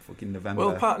fucking November.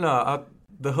 Well,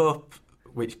 the hope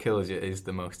which kills you is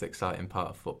the most exciting part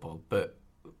of football. But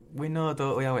we know,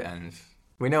 don't we, how it ends?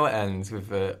 We know it ends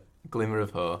with a glimmer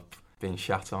of hope being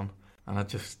shat on, and I'd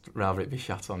just rather it be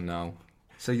shat on now.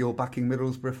 So you're backing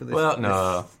Middlesbrough for this? Well,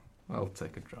 no. I'll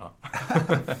take a draw.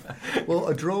 Well,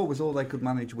 a draw was all they could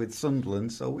manage with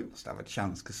Sunderland, so we must have a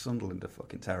chance because Sunderland are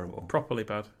fucking terrible. Properly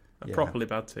bad. Properly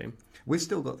bad team. We've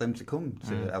still got them to come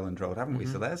to Elland Road, haven't we?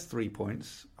 So there's 3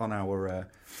 points on our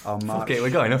March. Fuck it, we're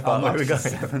going up, aren't we? We're going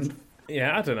 7th.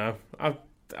 Yeah, I don't know.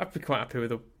 I'd be quite happy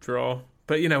with a draw,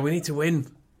 but we need to win.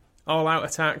 All out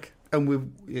attack.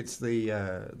 And it's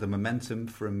the momentum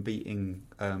from beating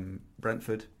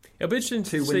Brentford. It'll be interesting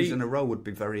to 2 wins in a row would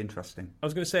be very interesting. I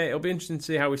was going to say, it'll be interesting to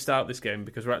see how we start this game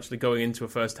because we're actually going into a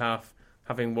first half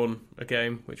having won a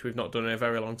game, which we've not done in a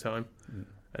very long time. Mm.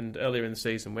 And earlier in the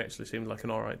season, we actually seemed like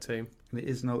an all right team. And it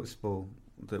is noticeable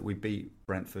that we beat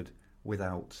Brentford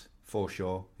without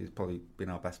Forshaw, who's probably been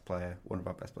our best player, one of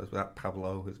our best players, without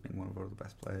Pablo, who's been one of our other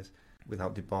best players,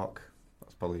 without Dibok.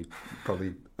 That's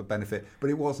probably a benefit. But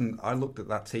it wasn't. I looked at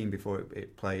that team before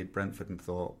it played Brentford and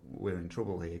thought, we're in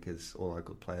trouble here because all our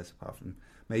good players, apart from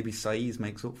maybe Saiz,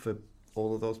 makes up for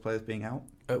all of those players being out.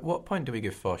 At what point do we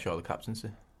give Forshaw the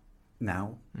captaincy?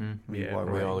 Now. We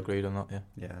all agreed on that, yeah.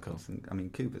 Yeah, cool. I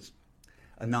mean, Cooper's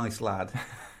a nice lad.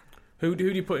 Who do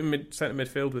you put in centre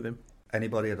midfield with him?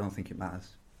 Anybody, I don't think it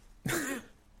matters.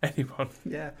 Anyone?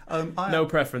 Yeah. No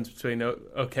preference between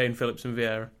O'Kane, Phillips and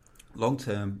Vieira? Long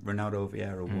term, Ronaldo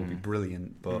Vieira will be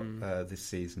brilliant, but this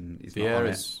season he's not on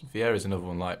it. Vieira's another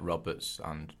one like Roberts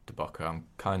and De Boca. I'm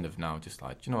kind of now just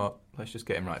like, do you know what? Let's just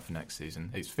get him right for next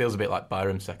season. It feels a bit like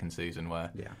Byram's second season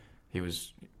where he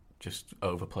was just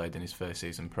overplayed in his first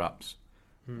season, perhaps,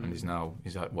 and he's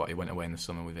like he went away in the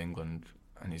summer with England,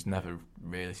 and he's never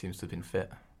really seems to have been fit.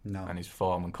 No, and his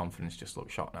form and confidence just look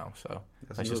shot now. So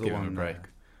let's just give him a break.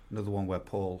 Another one where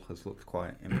Paul has looked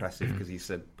quite impressive because he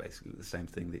said basically the same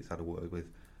thing, that he's had a word with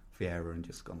Vieira and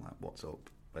just gone like, what's up?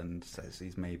 And says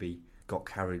he's maybe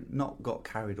not got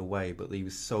carried away, but he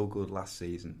was so good last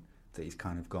season that he's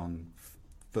kind of gone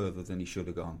further than he should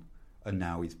have gone. And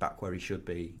now he's back where he should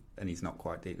be and he's not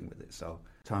quite dealing with it. So,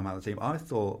 time out of the team. I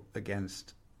thought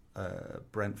against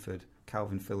Brentford,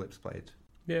 Calvin Phillips played.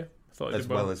 Yeah, I thought he as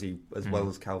did well. well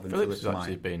as Calvin Phillips Phillips has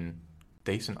actually been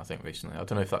decent, I think, recently. I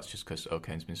don't know if that's just because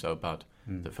O'Kane's been so bad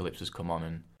that Phillips has come on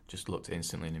and just looked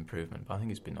instantly an improvement, but I think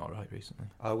he's been all right recently.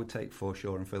 I would take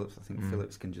Forshaw and Phillips. I think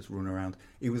Phillips can just run around.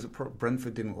 He was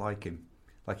Brentford didn't like him.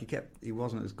 Like he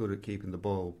wasn't as good at keeping the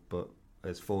ball, but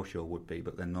as Forshaw would be.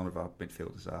 But then none of our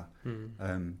midfielders are.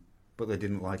 But they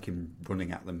didn't like him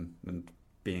running at them and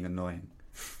being annoying.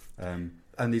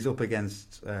 And he's up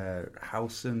against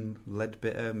Howson,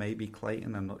 Ledbetter, maybe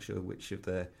Clayton. I'm not sure which of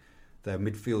their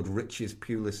midfield riches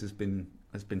Pulis has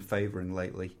been favouring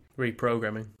lately.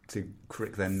 Reprogramming. To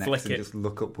crick their necks and just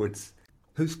look upwards.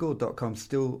 WhoScored.com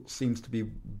still seems to be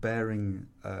bearing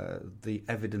the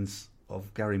evidence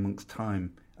of Gary Monk's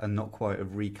time and not quite have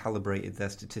recalibrated their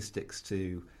statistics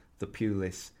to the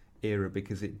Pulis era,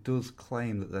 because it does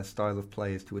claim that their style of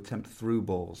play is to attempt through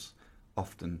balls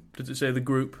often. Does it say the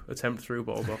group attempt through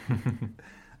balls?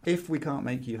 If we can't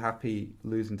make you happy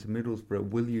losing to Middlesbrough,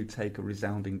 will you take a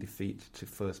resounding defeat to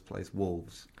first place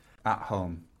Wolves at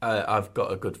home? I've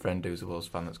got a good friend who's a Wolves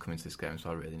fan that's coming to this game, so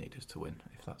I really need us to win,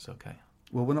 if that's okay.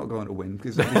 Well, we're not going to win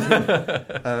because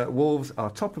Wolves are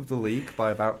top of the league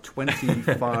by about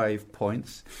 25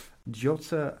 points.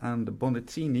 Jota and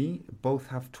Bonatini both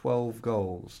have 12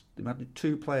 goals. Imagine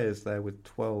 2 players there with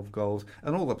 12 goals,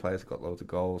 and all the players got loads of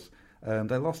goals.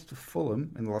 They lost to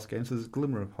Fulham in the last game, so there's a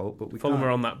glimmer of hope. But Fulham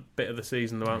are on that bit of the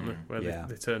season, though, aren't they, where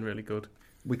they turn really good.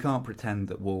 We can't pretend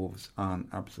that Wolves aren't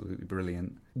absolutely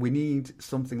brilliant. We need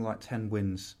something like 10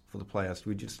 wins for the playoffs.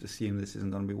 Do we just assume this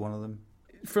isn't going to be one of them?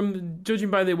 from judging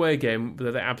by the away game,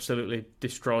 they absolutely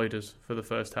destroyed us for the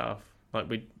first half. Like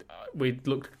we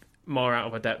looked more out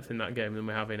of our depth in that game than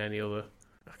we have in any other.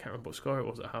 I can't remember what score it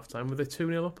was at half-time. Were they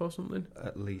 2-0 up or something?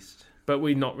 At least. But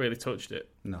we not really touched it.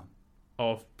 No.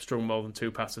 Or strung more than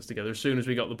 2 passes together. As soon as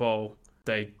we got the ball,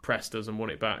 they pressed us and won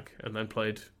it back, and then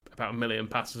played about 1 million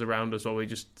passes around us while we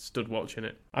just stood watching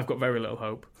it. I've got very little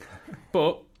hope.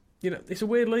 But, it's a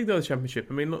weird league though, the Championship.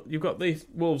 I mean, look, you've got the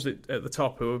Wolves at the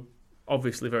top who are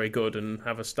obviously very good and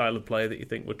have a style of play that you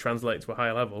think would translate to a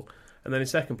higher level. And then in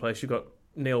second place, you've got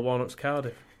Neil Warnock's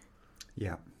Cardiff.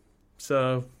 Yeah.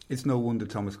 So it's no wonder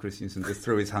Thomas Christensen just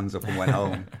threw his hands up and went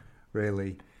home,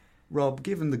 really. Rob,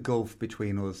 given the gulf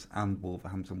between us and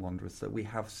Wolverhampton Wanderers that we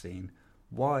have seen,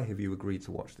 why have you agreed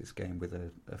to watch this game with a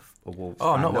Wolves fan?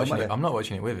 I'm not watching it. I'm not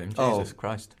watching it with him. Jesus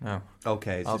Christ, no.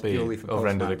 Okay, I'll be purely for over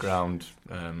end of the ground,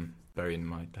 burying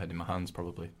my head in my hands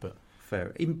probably. But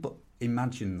fair. But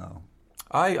imagine though,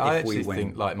 I actually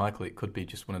think, like Michael, it could be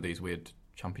just one of these weird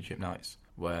Championship nights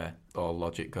where all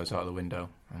logic goes out of the window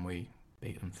and we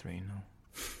beat them 3-0.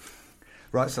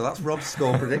 Right, so that's Rob's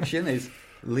score prediction is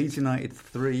Leeds United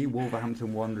 3,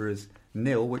 Wolverhampton Wanderers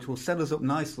 0, which will set us up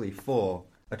nicely for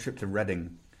a trip to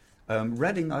Reading.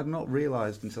 Reading, I'd not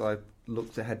realised until I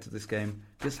looked ahead to this game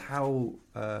just how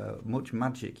much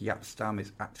magic Jaap Stam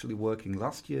is actually working.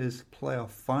 Last year's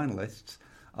playoff finalists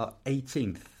are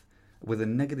 18th with a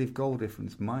negative goal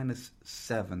difference,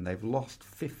 -7. They've lost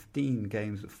 15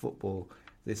 games of football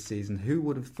this season. Who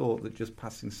would have thought that just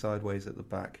passing sideways at the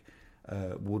back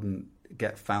wouldn't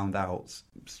get found out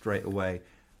straight away?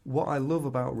 What I love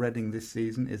about Reading this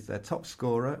season is their top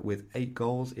scorer with 8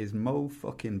 goals is Mo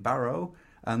fucking Barrow,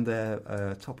 and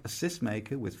their top assist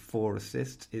maker with 4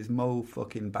 assists is Mo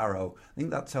fucking Barrow. I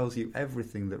think that tells you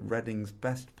everything, that Reading's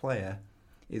best player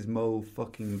is Mo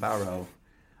fucking Barrow.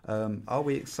 Are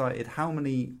we excited? How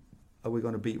many are we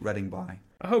going to beat Reading by?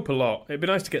 I hope a lot. It'd be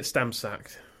nice to get Stam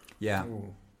sacked. Yeah.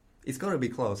 Ooh. It's got to be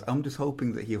close. I'm just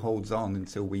hoping that he holds on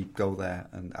until we go there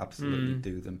and absolutely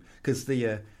do them. Because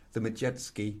the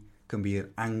Majetski can be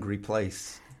an angry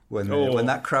place when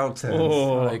that crowd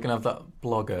turns. You can have that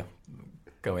blogger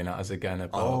going at us again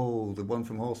about... the one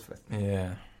from Horsforth.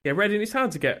 Yeah. Yeah, Reading, it's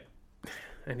hard to get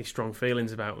any strong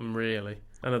feelings about them, really.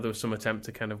 I know there was some attempt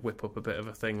to kind of whip up a bit of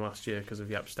a thing last year because of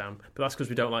Jaap Stam. But that's because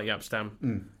we don't like Jaap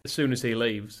Stam. As soon as he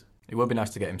leaves... It would be nice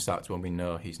to get him sacked when we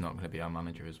know he's not going to be our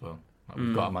manager as well.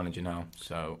 We've got a manager now,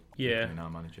 so yeah, our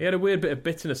manager. He had a weird bit of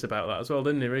bitterness about that as well,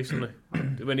 didn't he? Recently,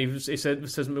 when he said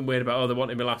something weird about they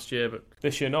wanted me last year, but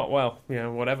this year not. Well,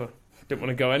 whatever. Didn't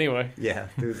want to go anyway. Yeah,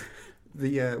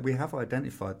 we have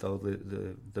identified though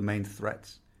the main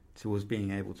threat to us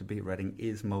being able to beat Reading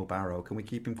is Mo Barrow. Can we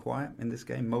keep him quiet in this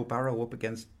game? Mo Barrow up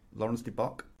against Lawrence de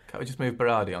Bock. Can't we just move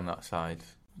Berardi on that side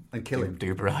and kill him?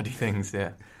 Do Berardi things?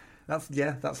 Yeah,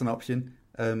 that's an option.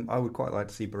 I would quite like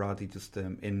to see Berardi just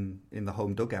in the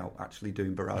home dugout actually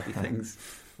doing Berardi things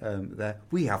there.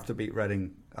 We have to beat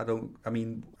Reading.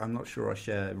 I'm not sure I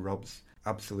share Rob's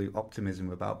absolute optimism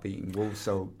about beating Wolves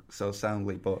so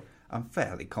soundly, but I'm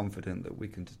fairly confident that we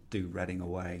can just do Reading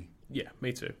away. Yeah,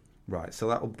 me too. Right, so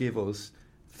that will give us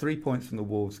 3 points from the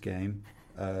Wolves game,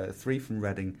 3 from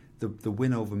Reading. The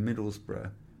win over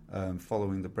Middlesbrough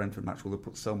following the Brentford match will have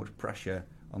put so much pressure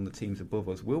on the teams above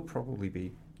us. We'll probably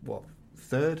be,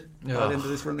 third by the end of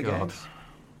this run of games.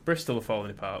 Bristol are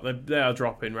falling apart. They are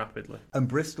dropping rapidly. And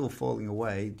Bristol falling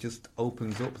away just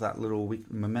opens up that little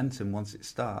weak momentum once it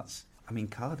starts. I mean,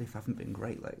 Cardiff haven't been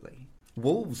great lately.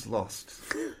 Wolves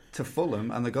lost to Fulham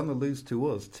and they're going to lose to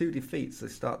us. 2 defeats, they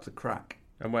start to crack.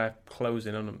 And we're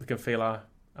closing on them. They can feel our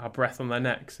breath on their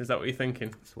necks. Is that what you're thinking?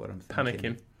 That's what I'm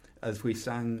thinking. Panicking. As we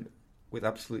sang with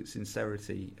absolute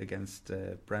sincerity against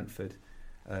Brentford,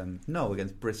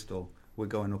 against Bristol, we're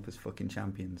going up as fucking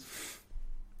champions.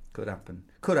 Could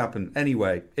happen.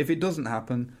 Anyway, if it doesn't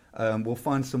happen, we'll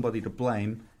find somebody to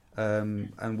blame,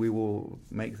 and we will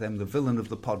make them the villain of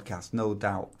the podcast, no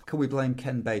doubt. Can we blame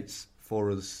Ken Bates for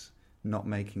us not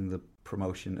making the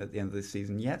promotion at the end of this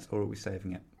season yet, or are we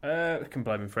saving it? We can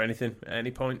blame him for anything at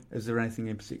any point. Is there anything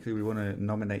in particular we want to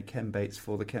nominate Ken Bates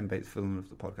for the Ken Bates Villain of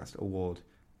the Podcast award?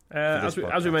 As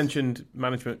we mentioned,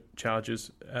 management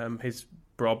charges, his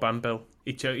broadband bill.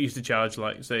 He used to charge,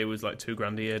 say it was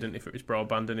 $2,000 a year, didn't he, for his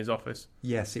broadband in his office?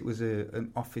 Yes, it was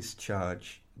an office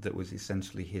charge that was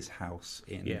essentially his house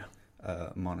in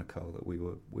Monaco that we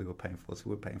were paying for. So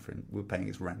we were paying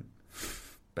his rent,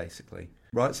 basically.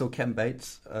 Right. So Ken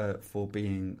Bates for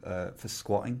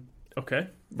squatting. Okay.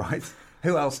 Right.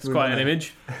 Who else? It's quite an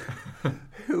image.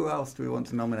 Who else do we want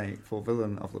to nominate for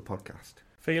villain of the podcast?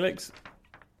 Felix.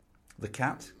 The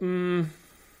cat. No.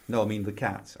 No, I mean the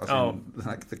cat.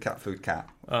 Like the cat food cat.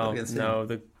 Oh, no,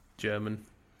 the German.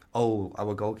 Oh,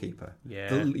 our goalkeeper.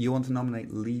 Yeah. You want to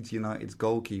nominate Leeds United's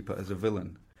goalkeeper as a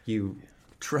villain? You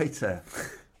traitor.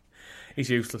 He's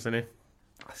useless, isn't he?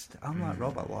 I'm like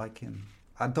Rob, I like him.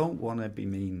 I don't want to be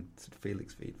mean to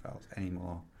Felix Wiedfeldt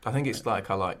anymore. I think it's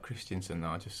like I like Christensen, though.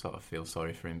 I just sort of feel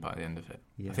sorry for him by the end of it.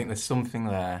 Yeah. I think there's something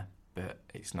there, but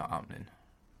it's not happening.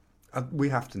 We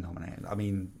have to nominate him. I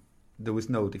mean, there was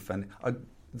no defending.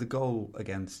 The goal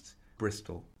against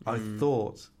Bristol, I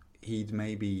thought he'd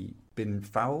maybe been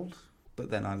fouled, but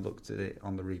then I looked at it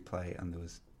on the replay and there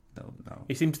was no.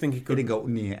 He seemed to think he could... He didn't go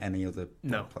near any other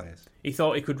players. He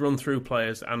thought he could run through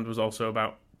players and was also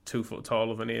about 2 foot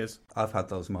taller than he is. I've had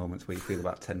those moments where you feel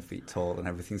about 10 feet tall and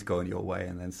everything's going your way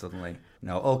and then suddenly...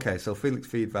 No, okay, so Felix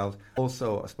Wiedfeldt.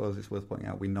 Also, I suppose it's worth pointing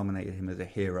out, we nominated him as a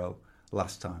hero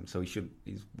last time, so he's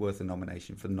worth a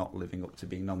nomination for not living up to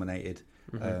being nominated.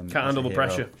 Can't handle the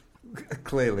pressure.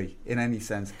 Clearly, in any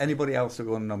sense. Anybody else who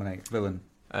want to nominate villain?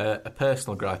 A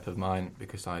personal gripe of mine,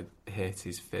 because I hate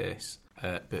his face,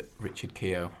 but Richard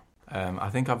Keogh. I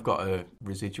think I've got a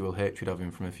residual hatred of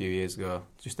him from a few years ago.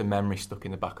 Just a memory stuck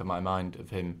in the back of my mind of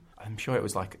him. I'm sure it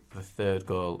was like the third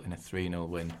goal in a 3-0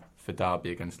 win for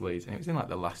Derby against Leeds, and it was in like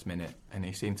the last minute, and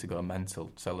he seemed to go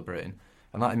mental celebrating.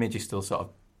 And that image is still sort of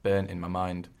burnt in my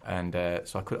mind, and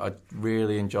so I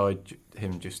really enjoyed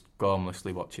him just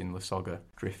gormlessly watching Lasogga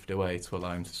drift away to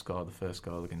allow him to score the first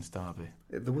goal against Derby.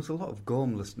 There was a lot of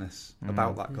gormlessness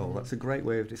about that goal. That's a great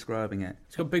way of describing it.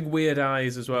 He's got big weird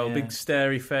eyes as well, big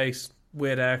starey face,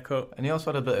 weird haircut. And he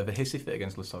also had a bit of a hissy fit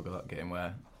against Lasogga that game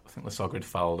where I think Lasogga had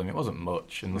fouled him. It wasn't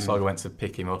much, and Lasogga went to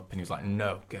pick him up and he was like,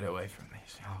 no, get away from me.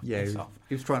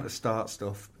 He was trying to start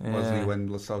stuff, wasn't he, when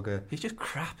Lasogga... He's just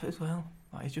crap as well.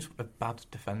 Like, he's just a bad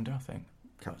defender, I think.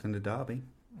 Captain of Derby.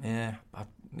 Yeah,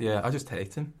 I just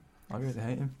hate him. I really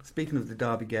hate him. Speaking of the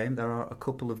Derby game, there are a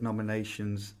couple of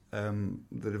nominations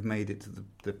that have made it to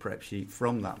the prep sheet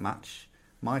from that match.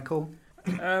 Michael?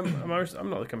 I'm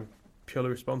not like I'm purely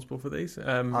responsible for these.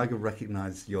 I can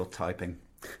recognise your typing.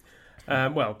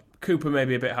 Well, Cooper may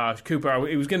be a bit harsh. Cooper,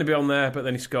 he was going to be on there, but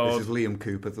then he scored. This is Liam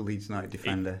Cooper, the Leeds United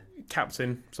defender.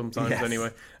 Captain sometimes,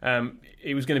 anyway.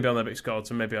 He was going to be on there, but he scored,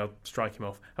 so maybe I'll strike him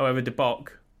off. However, De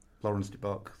Bock. Lawrence De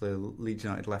Bock, the Leeds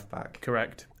United left-back.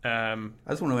 Correct. I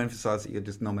just want to emphasise that you're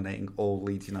just nominating all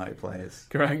Leeds United players.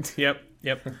 Correct, yep.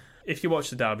 If you watch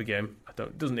the Derby game,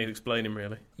 it doesn't need explaining,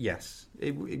 really. Yes.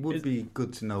 It would be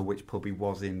good to know which pub he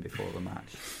was in before the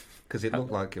match, because it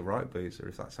looked like a right boozer,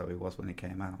 if that's how he was when he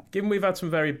came out. Given we've had some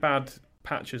very bad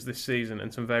patches this season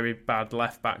and some very bad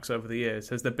left-backs over the years,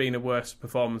 has there been a worse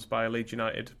performance by a Leeds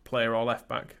United player or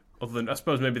left-back, other than, I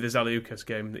suppose, maybe the Zaliukas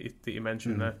game that you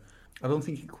mentioned there? I don't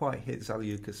think he quite hit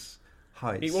Zaliukas'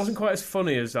 heights. It wasn't quite as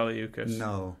funny as Zaliukas.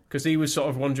 No. Because he was sort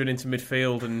of wandering into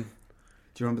midfield and...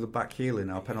 Do you remember the back heel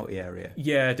in our penalty area?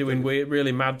 Yeah, doing weird,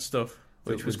 really mad stuff,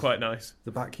 which was quite nice.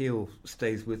 The back heel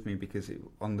stays with me because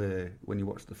when you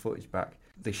watch the footage back,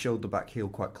 they showed the back heel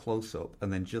quite close up,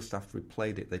 and then just after we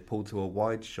played it, they pulled to a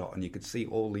wide shot, and you could see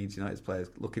all Leeds United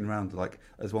players looking around, like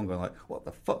as one going like, "What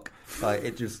the fuck?" Like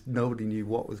it just nobody knew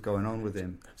what was going on with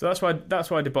him. So that's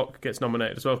why De Bock gets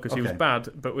nominated as well, because he was bad,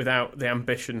 but without the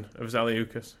ambition of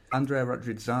Zaliukas. Andrea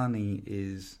Radrizzani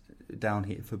is down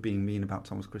here for being mean about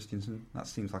Thomas Christensen. That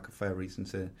seems like a fair reason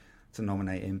to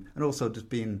nominate him, and also just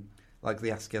being like the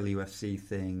Ask LUFC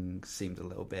thing seemed a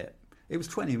little bit. It was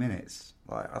 20 minutes.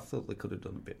 Like, I thought they could have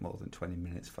done a bit more than 20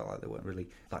 minutes. Felt like they weren't really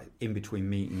like in between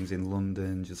meetings in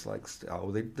London. Just like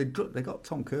they got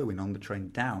Tom Kerwin on the train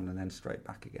down and then straight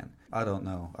back again. I don't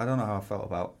know how I felt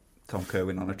about Tom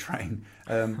Kerwin on a train.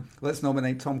 Let's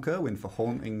nominate Tom Kerwin for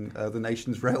haunting the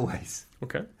nation's railways.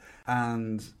 Okay.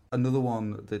 And another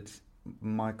one that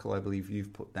Michael, I believe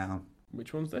you've put down.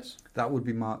 Which one's this? That would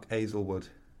be Mark Aizlewood.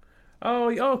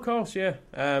 Oh, of course, yeah.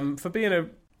 For being a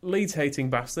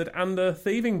Leeds-hating bastard and a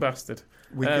thieving bastard.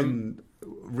 We can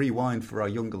rewind for our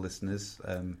younger listeners.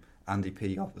 Andy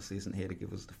P obviously isn't here to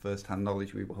give us the first-hand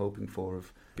knowledge we were hoping for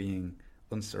of being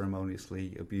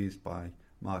unceremoniously abused by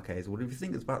Mark Aizlewood. If you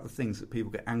think about the things that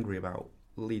people get angry about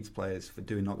Leeds players for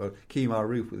doing, not go Kemar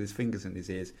Roof with his fingers in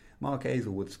his ears, Mark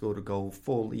Aizlewood scored a goal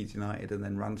for Leeds United and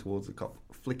then ran towards the cop,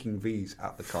 flicking V's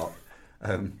at the cop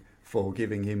for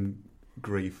giving him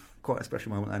grief. Quite a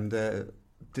special moment. And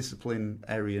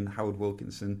disciplinarian Howard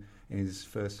Wilkinson, in his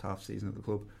first half season at the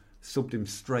club, subbed him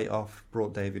straight off,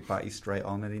 brought David Batty straight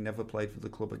on, and he never played for the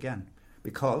club again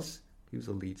because he was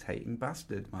a Leeds-hating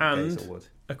bastard, Mark Aizlewood.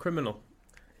 A criminal,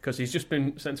 because he's just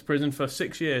been sent to prison for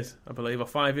 6 years, I believe, or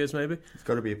 5 years maybe. It's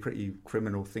got to be a pretty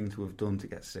criminal thing to have done to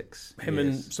get 6 Him years.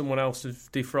 And someone else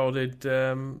have defrauded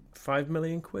 £5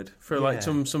 million for like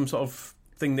some sort of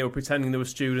thing they were pretending they were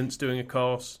students doing a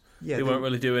course. Yeah, they weren't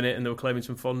really doing it, and they were claiming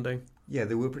some funding. Yeah,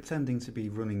 they were pretending to be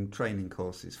running training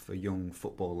courses for young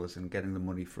footballers and getting the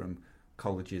money from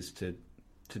colleges to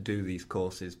do these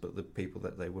courses, but the people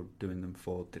that they were doing them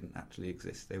for didn't actually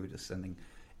exist. They were just sending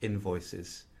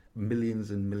invoices,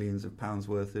 millions and millions of pounds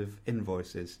worth of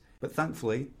invoices. But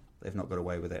thankfully, they've not got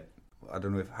away with it. I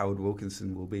don't know if Howard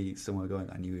Wilkinson will be somewhere going,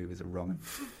 I knew he was a wrong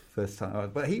first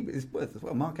time. But he is worth as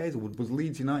well. Mark Hazelwood was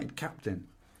Leeds United captain.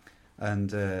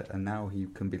 And now he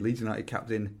can be Leeds United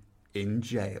captain in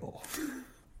jail.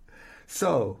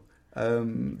 So,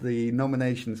 the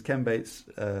nominations, Ken Bates,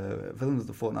 Villain of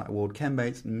the Fortnight Award, Ken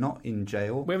Bates not in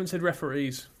jail. We haven't said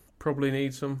referees. Probably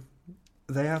need some.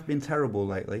 They have been terrible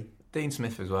lately. Dean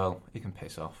Smith as well. He can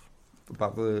piss off.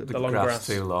 About the long grass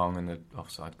too long and the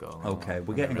offside goal. Okay,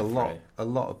 we're getting a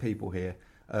lot of people here.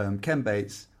 Ken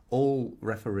Bates, all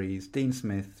referees, Dean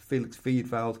Smith, Felix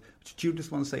Fiedveld. Do you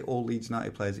just want to say all Leeds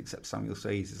United players except Samuel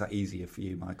Saiz? Is that easier for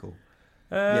you, Michael?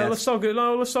 Yes.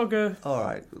 Lasogga. All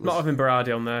right. Not having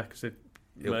Berardi on there because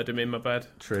they murdered him in my bed.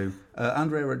 True.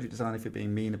 Andrea Rodriguez for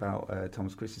being mean about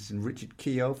Thomas Christensen. Richard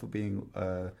Keogh for being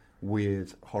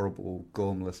weird, horrible,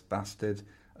 gormless bastard.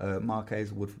 Mark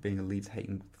Hazelwood for being a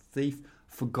Leeds-hating thief.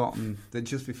 Forgotten that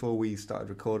just before we started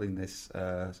recording this,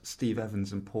 Steve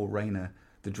Evans and Paul Rayner,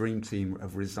 the dream team,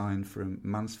 have resigned from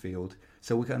Mansfield.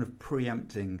 So we're kind of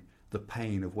preempting the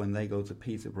pain of when they go to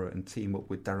Peterborough and team up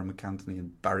with Darren McAntony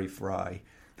and Barry Fry.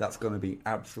 That's going to be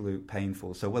absolute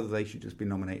painful. So whether they should just be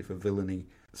nominated for villainy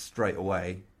straight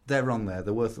away, they're on there.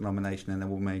 They're worth the nomination, and then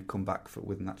we may come back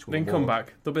with an actual award. Then come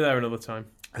back. They'll be there another time.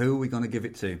 Who are we going to give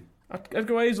it to? I'd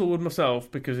go Hazelwood myself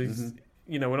because he's,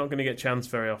 we're not going to get chance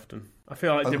very often. I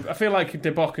feel like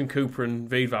De Bock and Cooper and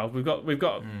Wiedwald. We've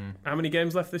got how many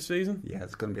games left this season? Yeah,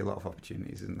 there's going to be a lot of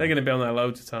opportunities, isn't there? They're going to be on there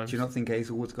loads of times. Do you not think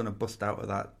Hazelwood's going to bust out of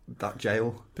that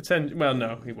jail? Well,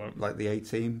 no, he won't. Like the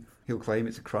A-team, he'll claim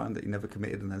it's a crime that he never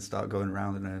committed, and then start going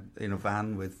around in a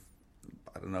van with,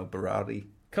 I don't know, Berardi.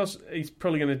 Because he's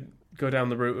probably going to go down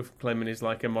the route of claiming he's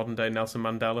like a modern day Nelson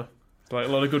Mandela. Like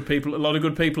a lot of good people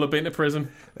have been to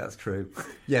prison. That's true.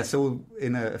 Yeah, so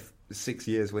in 6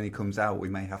 years when he comes out,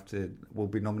 we'll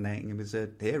be nominating him as a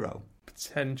hero.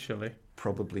 Potentially.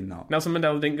 Probably not. Nelson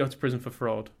Mandela didn't go to prison for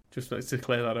fraud. Just to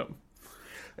clear that up.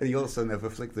 And he also never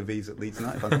flicked the V's at Leeds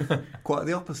United fans. Quite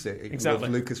the opposite. Exactly.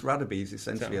 Lucas Radaby's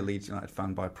essentially a Leeds United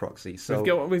fan by proxy.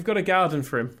 So we've got a garden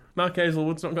for him. Mark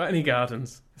Hazelwood's not got any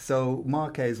gardens. So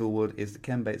Mark Hazelwood is the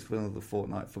Ken Bates Villain of the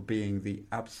Fortnight for being the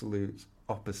absolute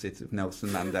opposite of Nelson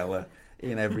Mandela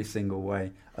in every single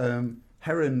way.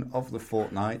 Heron of the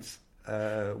Fortnight,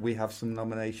 we have some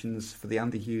nominations for the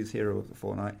Andy Hughes Hero of the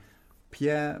Fortnight.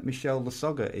 Pierre-Michel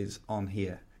Lasogga is on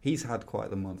here. He's had quite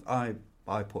the month.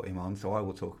 I put him on, so I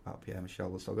will talk about Pierre-Michel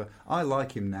Lasogga. I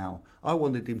like him now. I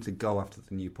wanted him to go after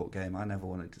the Newport game. I never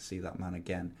wanted to see that man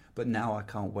again. But now I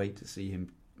can't wait to see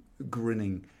him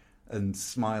grinning and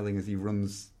smiling as he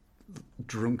runs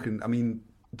drunken. I mean,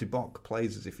 De Bock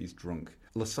plays as if he's drunk.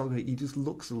 Lasogga, he just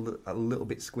looks a little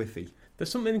bit squiffy. There's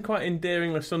something quite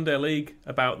endearing with Sunday League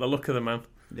about the look of the man.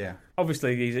 Yeah.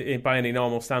 Obviously, he's by any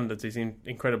normal standards, he's in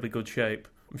incredibly good shape.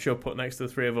 I'm sure put next to the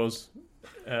three of us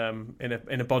in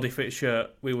a body fit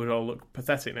shirt, we would all look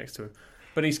pathetic next to him.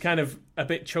 But he's kind of a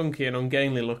bit chunky and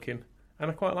ungainly looking, and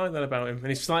I quite like that about him. And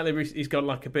he's got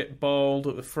like a bit bald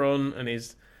at the front, and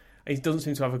he doesn't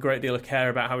seem to have a great deal of care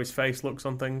about how his face looks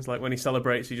on things. Like when he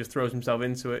celebrates, he just throws himself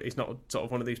into it. He's not sort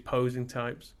of one of these posing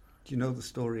types. Do you know the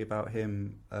story about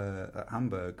him at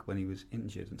Hamburg when he was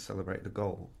injured and celebrated a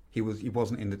goal? He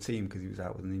wasn't in the team because he was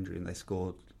out with an injury, and they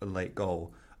scored a late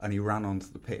goal. And he ran onto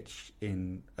the pitch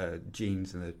in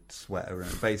jeans and a sweater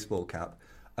and a baseball cap.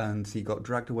 And he got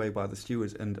dragged away by the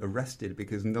stewards and arrested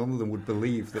because none of them would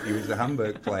believe that he was a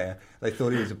Hamburg player. They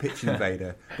thought he was a pitch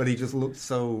invader. But he just looked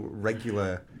so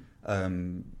regular,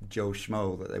 Joe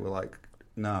Schmo, that they were like,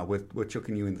 nah, we're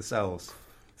chucking you in the cells.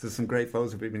 So there's some great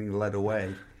photos of him being led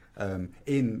away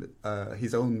in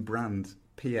his own brand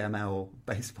PML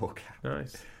baseball cap.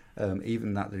 Nice.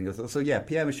 Even that didn't go. So yeah,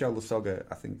 Pierre-Michel Lasogga,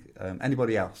 I think.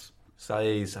 Anybody else?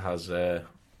 Saiz has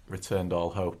returned all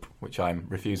hope, which I'm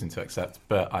refusing to accept,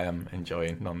 but I am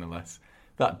enjoying nonetheless.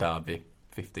 That derby,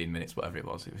 15 minutes, whatever it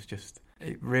was,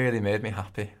 it really made me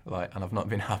happy. And I've not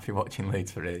been happy watching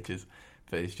Leeds for ages,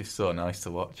 but it's just so nice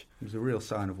to watch. It was a real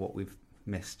sign of what we've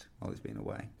missed while he's been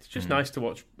away. It's just nice to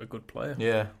watch a good player.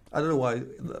 Yeah. I don't know why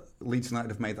Leeds United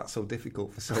have made that so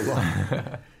difficult for so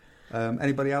long.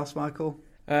 Anybody else, Michael?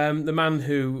 The man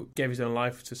who gave his own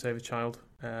life to save a child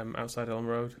outside Elm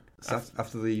Road.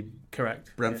 After the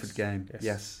correct Brentford game.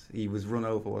 Yes, he was run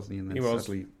over, wasn't he? And then he was.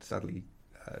 sadly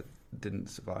didn't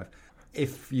survive.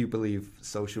 if you believe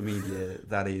social media,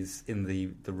 that is in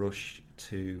the rush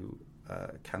to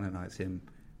canonise him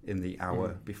in the hour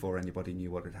before anybody knew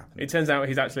what had happened. It turns out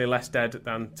he's actually less dead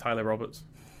than Tyler Roberts.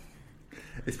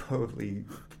 It's probably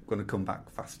going to come back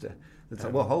faster.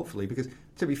 Well, hopefully, because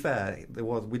to be fair,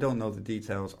 we don't know the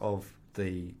details of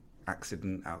the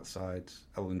accident outside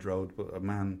Elland Road, but a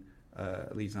man, a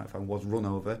Leeds United fan, was run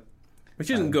over. Which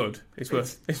isn't good. It's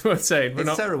worth saying.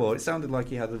 It's terrible. It sounded like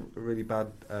he had a really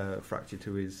bad fracture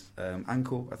to his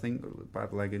ankle, I think,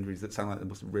 bad leg injuries that sound like they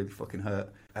must have really fucking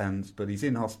hurt. But he's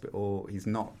in hospital. He's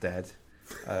not dead,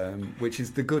 which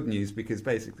is the good news, because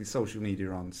basically social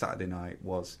media on Saturday night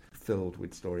was filled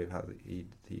with story of how he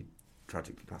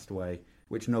tragically passed away,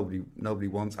 which nobody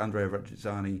wants. Andrea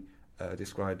Reggizani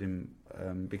described him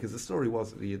because the story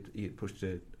was that he had pushed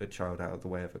a child out of the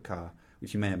way of a car,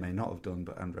 which he may or may not have done,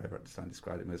 but Andrea Reggizani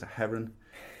described him as a heron,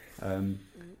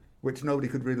 which nobody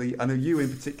could really... I know you in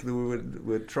particular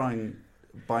were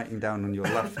biting down on your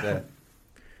laughter.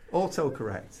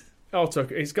 Autocorrect.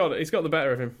 He's got the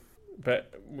better of him,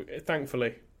 but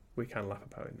thankfully we can laugh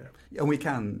about it now. And we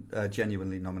can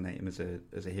genuinely nominate him as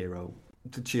a hero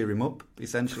to cheer him up,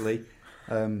 essentially.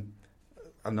 I'm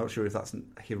not sure if that's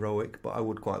heroic, but I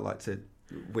would quite like to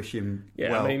wish him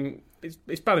well. I mean,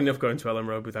 it's bad enough going to Elland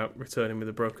Road without returning with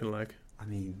a broken leg. I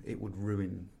mean, it would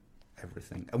ruin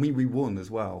everything. I mean, we won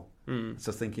as well.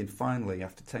 So thinking, finally,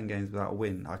 after 10 games without a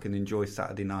win, I can enjoy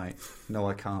Saturday night. No,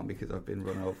 I can't, because I've been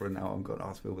run over and now I'm going to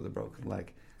hospital with a broken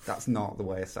leg. That's not the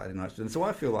way a Saturday night's done. So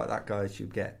I feel like that guy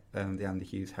should get the Andy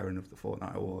Hughes Heron of the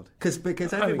Fortnight award.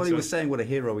 Because everybody was saying what a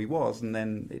hero he was, and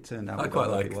then it turned out... I quite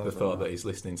like the thought that he's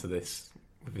listening to this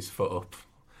with his foot up.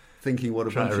 Thinking what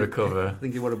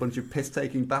a bunch of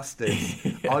piss-taking bastards.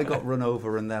 Yeah. I got run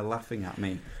over and they're laughing at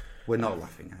me. We're not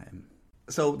laughing at him.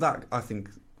 So that, I think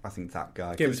that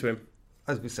guy... Give it to him.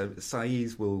 As we said,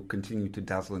 Saiz will continue to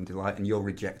dazzle and delight, and you're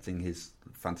rejecting his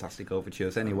fantastic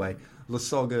overtures anyway.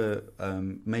 Lasogga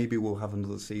maybe will have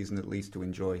another season at least to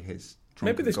enjoy his...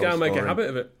 Maybe this guy will make a habit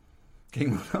of it.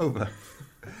 Getting run over.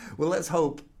 Well, let's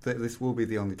hope that this will be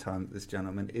the only time that this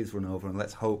gentleman is run over, and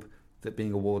let's hope that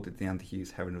being awarded the Andy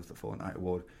Hughes Heron of the Fortnight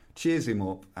Award cheers him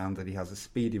up, and that he has a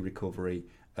speedy recovery,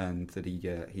 and that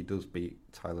he does beat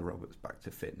Tyler Roberts back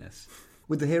to fitness.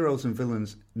 With the heroes and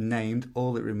villains named,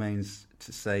 all it remains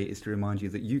to say is to remind you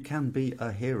that you can be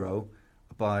a hero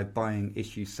by buying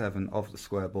issue 7 of The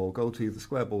Square Ball. Go to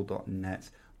thesquareball.net,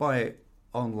 buy it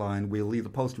online. We'll either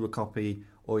post you a copy,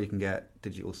 or you can get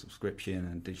digital subscription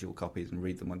and digital copies and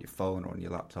read them on your phone or on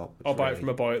your laptop. Or buy it from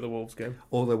a boy at the Wolves game.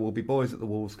 Or there will be boys at the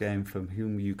Wolves game from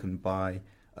whom you can buy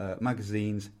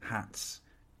magazines, hats,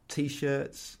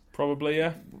 T-shirts. Probably,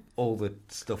 yeah. All the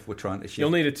stuff we're trying to ship. You'll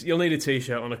need a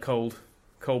T-shirt on a cold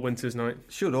winter's night.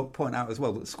 Should point out as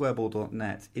well that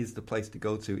squareball.net is the place to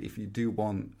go to if you do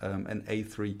want an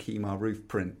A3 Kemar roof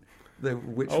print,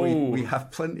 which we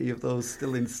have plenty of those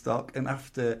still in stock. And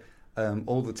after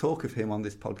all the talk of him on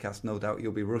this podcast, no doubt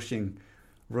you'll be rushing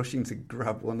to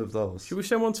grab one of those. Should we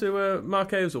send one to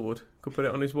Mark Ayleswood? Could put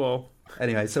it on his wall.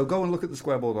 Anyway, so go and look at the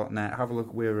squareball.net. Have a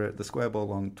look. We're at the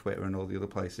Squareball on Twitter and all the other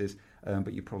places.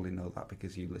 But you probably know that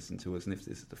because you listen to us. And if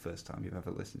this is the first time you've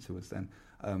ever listened to us, then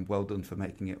well done for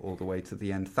making it all the way to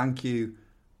the end. Thank you,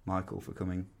 Michael, for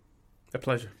coming. A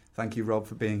pleasure. Thank you, Rob,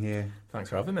 for being here. Thanks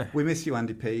for having me. We miss you,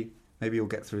 Andy P. Maybe you'll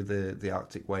get through the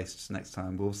Arctic wastes next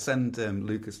time. We'll send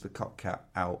Lucas the Copcat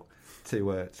out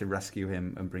to rescue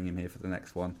him and bring him here for the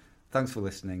next one. Thanks for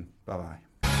listening. Bye-bye.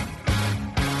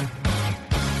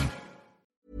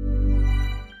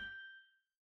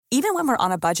 Even when we're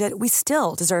on a budget, we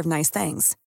still deserve nice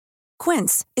things.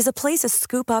 Quince is a place to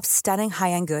scoop up stunning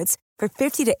high-end goods for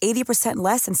 50 to 80%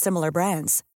 less than similar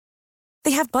brands.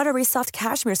 They have buttery soft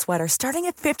cashmere sweaters starting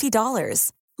at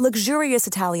 $50, luxurious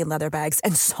Italian leather bags,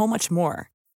 and so much more.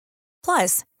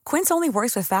 Plus, Quince only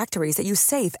works with factories that use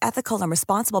safe, ethical, and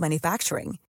responsible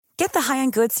manufacturing. Get the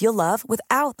high-end goods you'll love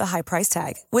without the high price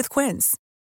tag with Quince.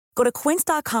 Go to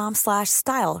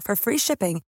quince.com/style for free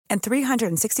shipping and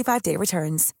 365-day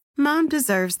returns. Mom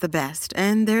deserves the best,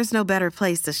 and there's no better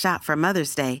place to shop for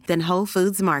Mother's Day than Whole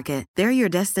Foods Market. They're your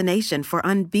destination for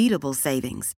unbeatable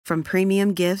savings, from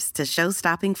premium gifts to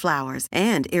show-stopping flowers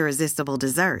and irresistible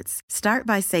desserts. Start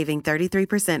by saving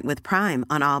 33% with Prime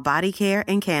on all body care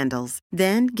and candles.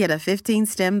 Then get a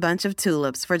 15-stem bunch of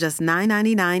tulips for just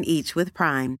 $9.99 each with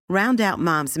Prime. Round out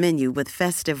Mom's menu with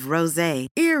festive rosé,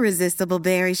 irresistible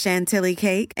berry chantilly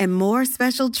cake, and more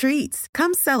special treats.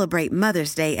 Come celebrate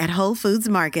Mother's Day at Whole Foods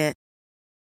Market.